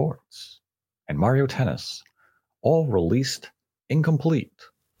Switch Sports, and Mario Tennis all released incomplete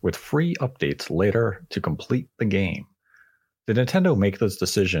with free updates later to complete the game. Did Nintendo make this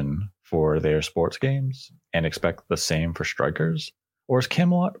decision for their sports games and expect the same for Strikers? Or is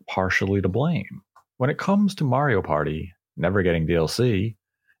Camelot partially to blame? When it comes to Mario Party never getting DLC,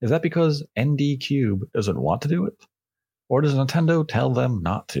 is that because ND Cube doesn't want to do it? Or does Nintendo tell them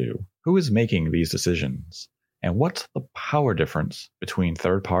not to? Who is making these decisions? And what's the power difference between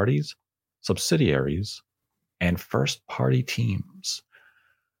third parties, subsidiaries, and first-party teams?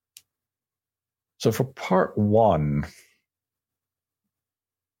 So for part one,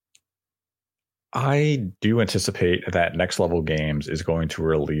 I do anticipate that Next Level Games is going to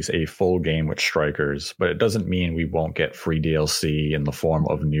release a full game with Strikers, but it doesn't mean we won't get free DLC in the form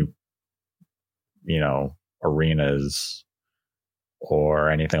of new, arenas or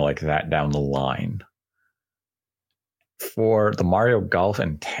anything like that down the line. For the Mario Golf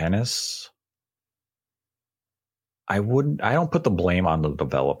and Tennis, I don't put the blame on the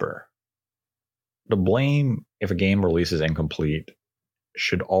developer. The blame, if a game releases incomplete,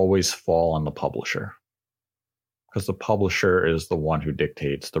 should always fall on the publisher, because the publisher is the one who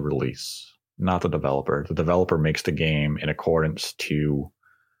dictates the release, not the developer. The developer makes the game in accordance to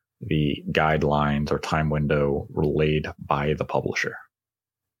the guidelines or time window relayed by the publisher.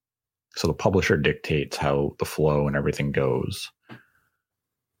 So the publisher dictates how the flow and everything goes.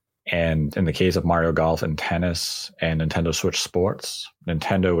 And in the case of Mario Golf and Tennis and Nintendo Switch Sports,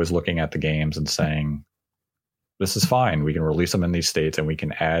 Nintendo is looking at the games and saying, this is fine. We can release them in these states and we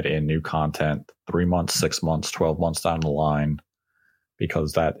can add in new content 3 months, 6 months, 12 months down the line,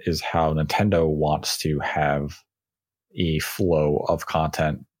 because that is how Nintendo wants to have a flow of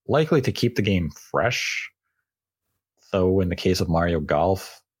content, likely to keep the game fresh. Though in the case of Mario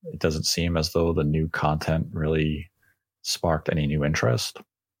Golf, it doesn't seem as though the new content really sparked any new interest.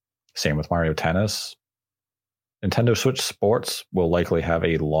 Same with Mario Tennis. Nintendo Switch Sports will likely have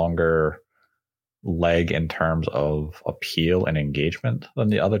a longer leg in terms of appeal and engagement than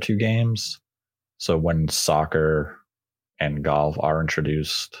the other two games. So when soccer and golf are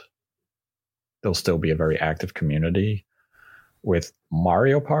introduced, there'll still be a very active community. With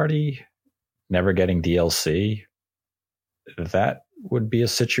Mario Party never getting DLC, that would be a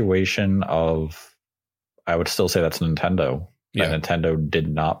situation of, I would still say that's Nintendo. Yeah. Nintendo did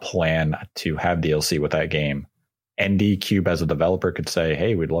not plan to have DLC with that game. ND Cube as a developer could say,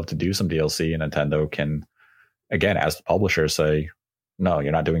 hey, we'd love to do some DLC, and Nintendo can, again, as the publisher, say, no,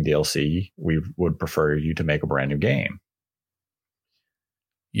 you're not doing DLC. We would prefer you to make a brand new game.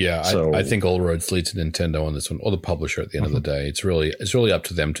 Yeah, So- I think all roads lead to Nintendo on this one, or the publisher at the end of the day. It's really up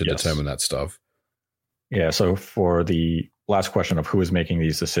to them to Yes. determine that stuff. Yeah, so for the last question of who is making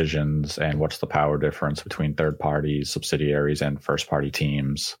these decisions and what's the power difference between third parties, subsidiaries, and first party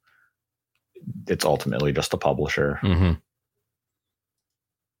teams, it's ultimately just the publisher. Mm-hmm.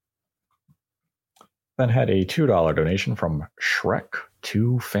 Then had a $2 donation from Shrek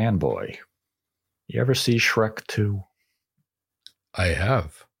 2 Fanboy. You ever see Shrek 2? I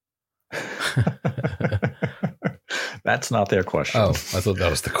have. That's not their question. Oh, I thought that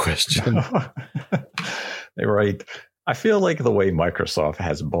was the question. They write, I feel like the way Microsoft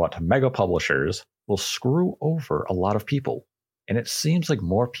has bought mega publishers will screw over a lot of people. And it seems like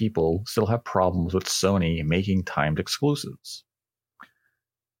more people still have problems with Sony making timed exclusives.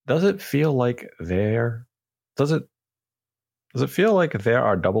 Does it feel like there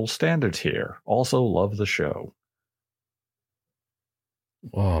are double standards here? Also love the show.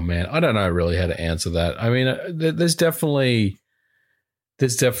 Oh man, I don't know really how to answer that. I mean, there's definitely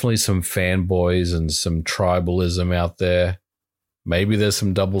some fanboys and some tribalism out there. Maybe there's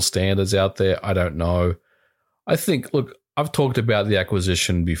some double standards out there. I don't know. I think, look, I've talked about the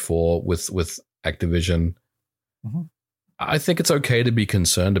acquisition before with Activision. Mm-hmm. I think it's okay to be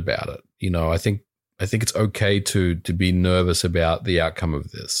concerned about it. You know, I think it's okay to be nervous about the outcome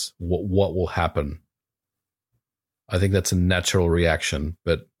of this. What will happen? I think that's a natural reaction,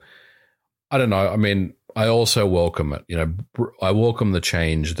 but I don't know. I mean, I also welcome it. You know, I welcome the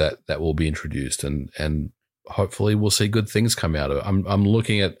change that will be introduced, and hopefully we'll see good things come out of it. I'm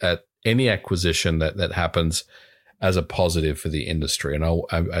looking at any acquisition that happens as a positive for the industry, and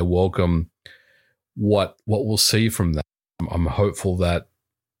I welcome what we'll see from that. I'm hopeful that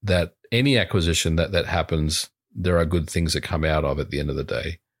any acquisition that happens, there are good things that come out of it at the end of the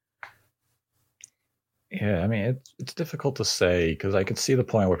day. Yeah, I mean, it's difficult to say because I could see the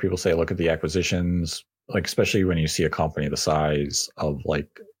point where people say, look at the acquisitions, like especially when you see a company the size of like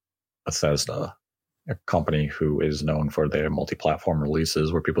Bethesda, a company who is known for their multi-platform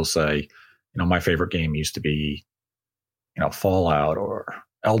releases, where people say, you know, my favorite game used to be, you know, Fallout or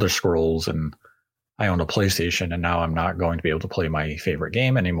Elder Scrolls, and I own a PlayStation, and now I'm not going to be able to play my favorite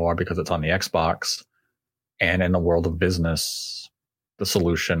game anymore because it's on the Xbox. And in the world of business, the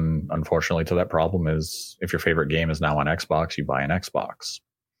solution, unfortunately, to that problem is if your favorite game is now on Xbox, you buy an Xbox.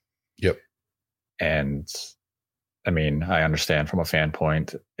 Yep. And I mean, I understand from a fan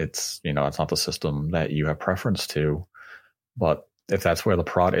point, it's, you know, it's not the system that you have preference to, but if that's where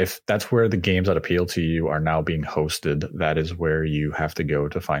if that's where the games that appeal to you are now being hosted, that is where you have to go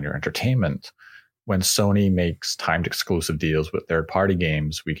to find your entertainment. When Sony makes timed exclusive deals with third-party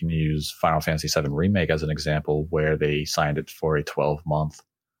games, we can use Final Fantasy VII Remake as an example, where they signed it for a 12-month,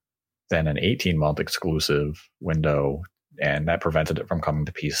 then an 18-month exclusive window, and that prevented it from coming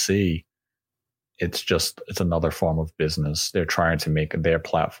to PC. It's another form of business. They're trying to make their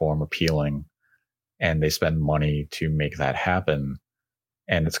platform appealing, and they spend money to make that happen.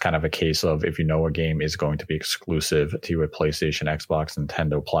 And it's kind of a case of, if you know a game is going to be exclusive to a PlayStation, Xbox,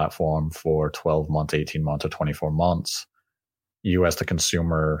 Nintendo platform for 12 months, 18 months, or 24 months, you as the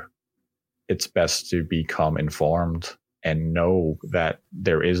consumer, it's best to become informed and know that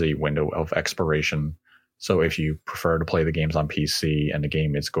there is a window of expiration. So if you prefer to play the games on PC and the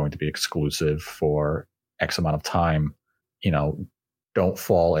game is going to be exclusive for X amount of time, you know, don't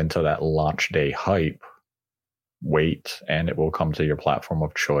fall into that launch day hype. Wait, and it will come to your platform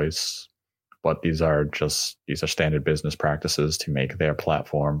of choice. But these are standard business practices to make their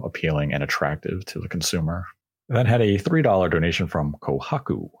platform appealing and attractive to the consumer. Then had a $3 donation from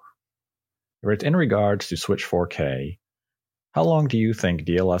Kohaku. It's in regards to Switch 4K, how long do you think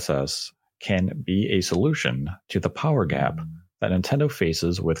DLSS can be a solution to the power gap that Nintendo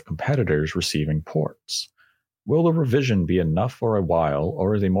faces with competitors receiving ports? Will the revision be enough for a while,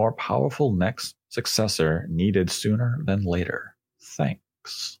 or is a more powerful next successor needed sooner than later?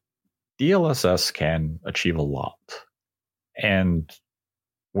 Thanks. DLSS can achieve a lot. And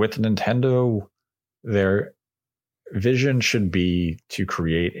with Nintendo, their vision should be to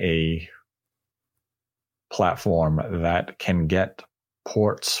create a platform that can get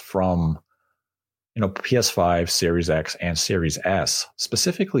ports from, you know, PS5, Series X, and Series S,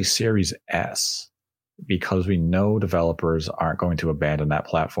 specifically Series S, because we know developers aren't going to abandon that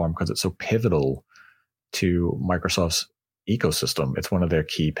platform because it's so pivotal to Microsoft's ecosystem. It's one of their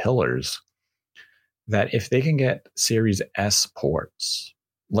key pillars. That if they can get Series S ports,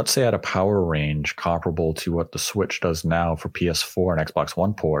 let's say at a power range comparable to what the Switch does now for PS4 and Xbox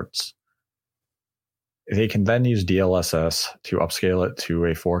One ports, they can then use DLSS to upscale it to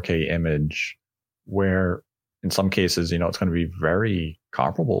a 4K image where in some cases, you know, it's going to be very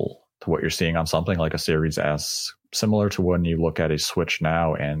comparable to what you're seeing on something like a Series S, similar to when you look at a Switch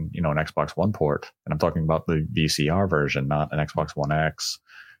now and, an Xbox One port. And I'm talking about the VCR version, not an Xbox One X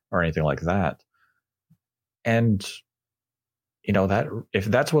or anything like that. And, that if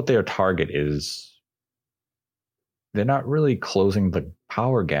that's what their target is, they're not really closing the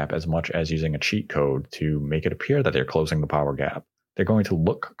power gap as much as using a cheat code to make it appear that they're closing the power gap. They're going to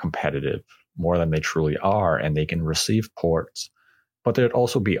look competitive more than they truly are, and they can receive ports. But there'd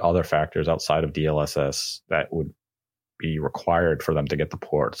also be other factors outside of DLSS that would be required for them to get the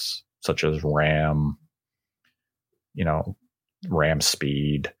ports, such as RAM, RAM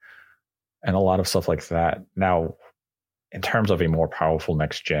speed, and a lot of stuff like that. Now, in terms of a more powerful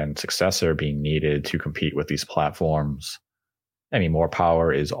next-gen successor being needed to compete with these platforms, more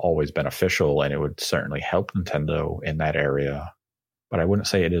power is always beneficial, and it would certainly help Nintendo in that area. But I wouldn't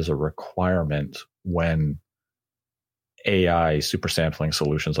say it is a requirement when AI super sampling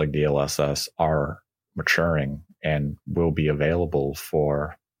solutions like DLSS are maturing and will be available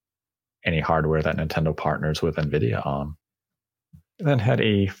for any hardware that Nintendo partners with NVIDIA on. And then had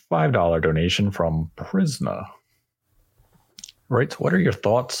a $5 donation from Prisna. Right, what are your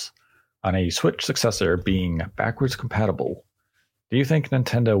thoughts on a Switch successor being backwards compatible? Do you think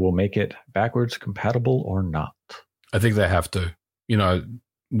Nintendo will make it backwards compatible or not? I think they have to.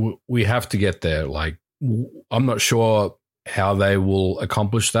 We have to get there. I'm not sure how they will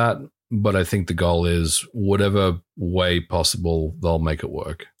accomplish that, but I think the goal is whatever way possible, they'll make it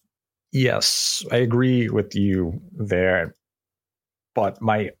work. Yes, I agree with you there. But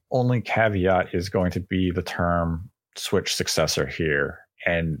my only caveat is going to be the term Switch successor here.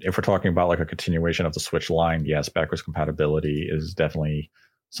 And if we're talking about a continuation of the Switch line, yes, backwards compatibility is definitely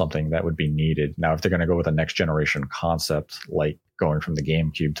something that would be needed. Now, if they're going to go with a next generation concept, like going from the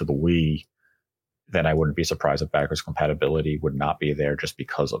GameCube to the Wii, then I wouldn't be surprised if backwards compatibility would not be there just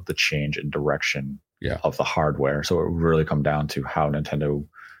because of the change in direction of the hardware. So it would really come down to how Nintendo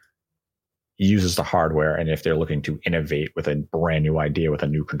uses the hardware, and if they're looking to innovate with a brand new idea with a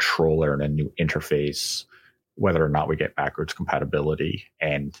new controller and a new interface, whether or not we get backwards compatibility.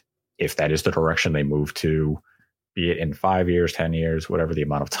 And if that is the direction they move to, be it in 5 years, 10 years, whatever the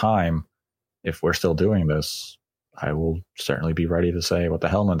amount of time, if we're still doing this, I will certainly be ready to say, what the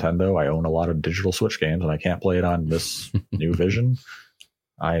hell, Nintendo? I own a lot of digital Switch games and I can't play it on this new Vision.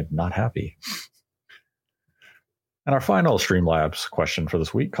 I'm not happy. And our final Streamlabs question for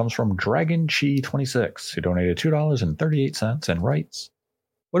this week comes from DragonChi26, who donated $2.38 and writes,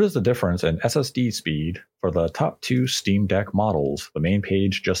 what is the difference in SSD speed for the top two Steam Deck models? The main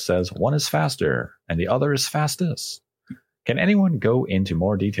page just says one is faster and the other is fastest. Can anyone go into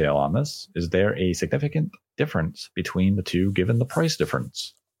more detail on this? Is there a significant difference between the two given the price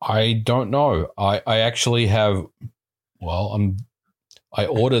difference? I don't know. I actually have, I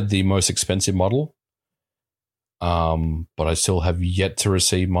ordered the most expensive model, but I still have yet to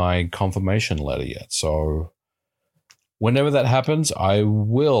receive my confirmation letter yet. So whenever that happens, I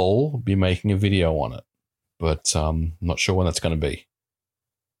will be making a video on it, but I'm not sure when that's going to be.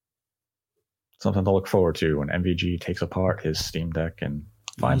 Something to look forward to when MVG takes apart his Steam Deck and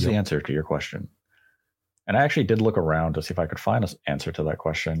finds the answer to your question. And I actually did look around to see if I could find an answer to that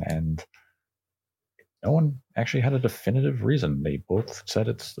question, and no one actually had a definitive reason. They both said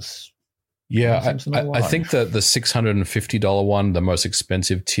it's this. Yeah, I think that the $650 one, the most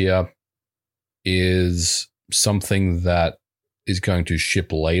expensive tier, is something that is going to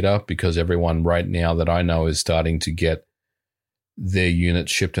ship later because everyone right now that I know is starting to get their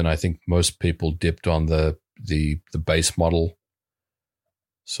units shipped, and I think most people dipped on the base model.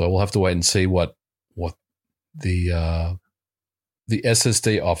 So we'll have to wait and see what the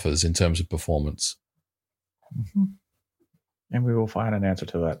SSD offers in terms of performance. Mm-hmm. And we will find an answer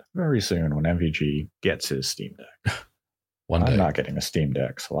to that very soon when MVG gets his Steam Deck. One day. I'm not getting a Steam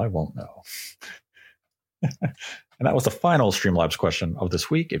Deck, so I won't know. And that was the final Streamlabs question of this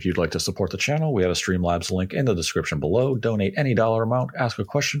week. If you'd like to support the channel, we have a Streamlabs link in the description below. Donate any dollar amount, ask a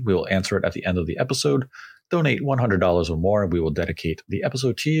question. We will answer it at the end of the episode. Donate $100 or more, and we will dedicate the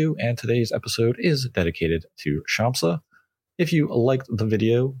episode to you. And today's episode is dedicated to Shamsa. If you liked the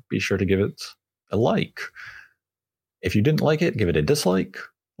video, be sure to give it a like. If you didn't like it, give it a dislike.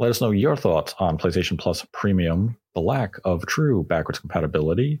 Let us know your thoughts on PlayStation Plus Premium, the lack of true backwards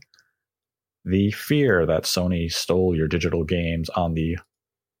compatibility, the fear that Sony stole your digital games on the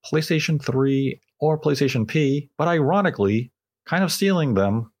PlayStation 3 or PlayStation P, but ironically, kind of stealing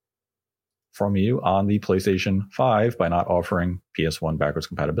them from you on the PlayStation 5 by not offering PS1 backwards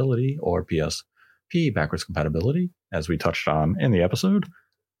compatibility or PSP backwards compatibility, as we touched on in the episode,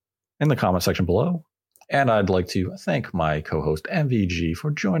 in the comment section below. And I'd like to thank my co-host MVG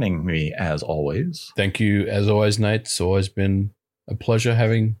for joining me as always. Thank you, as always, Nate. It's always been a pleasure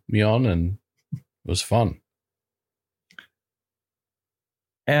having me on, and it was fun.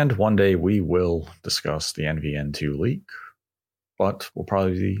 And one day we will discuss the NVN2 leak, but we'll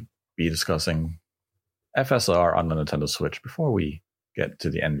probably be discussing FSR on the Nintendo Switch before we get to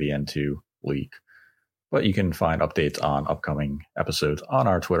the NVN2 leak. But you can find updates on upcoming episodes on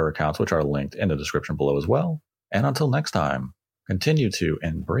our Twitter accounts, which are linked in the description below as well. And until next time, continue to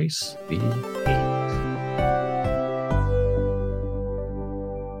embrace the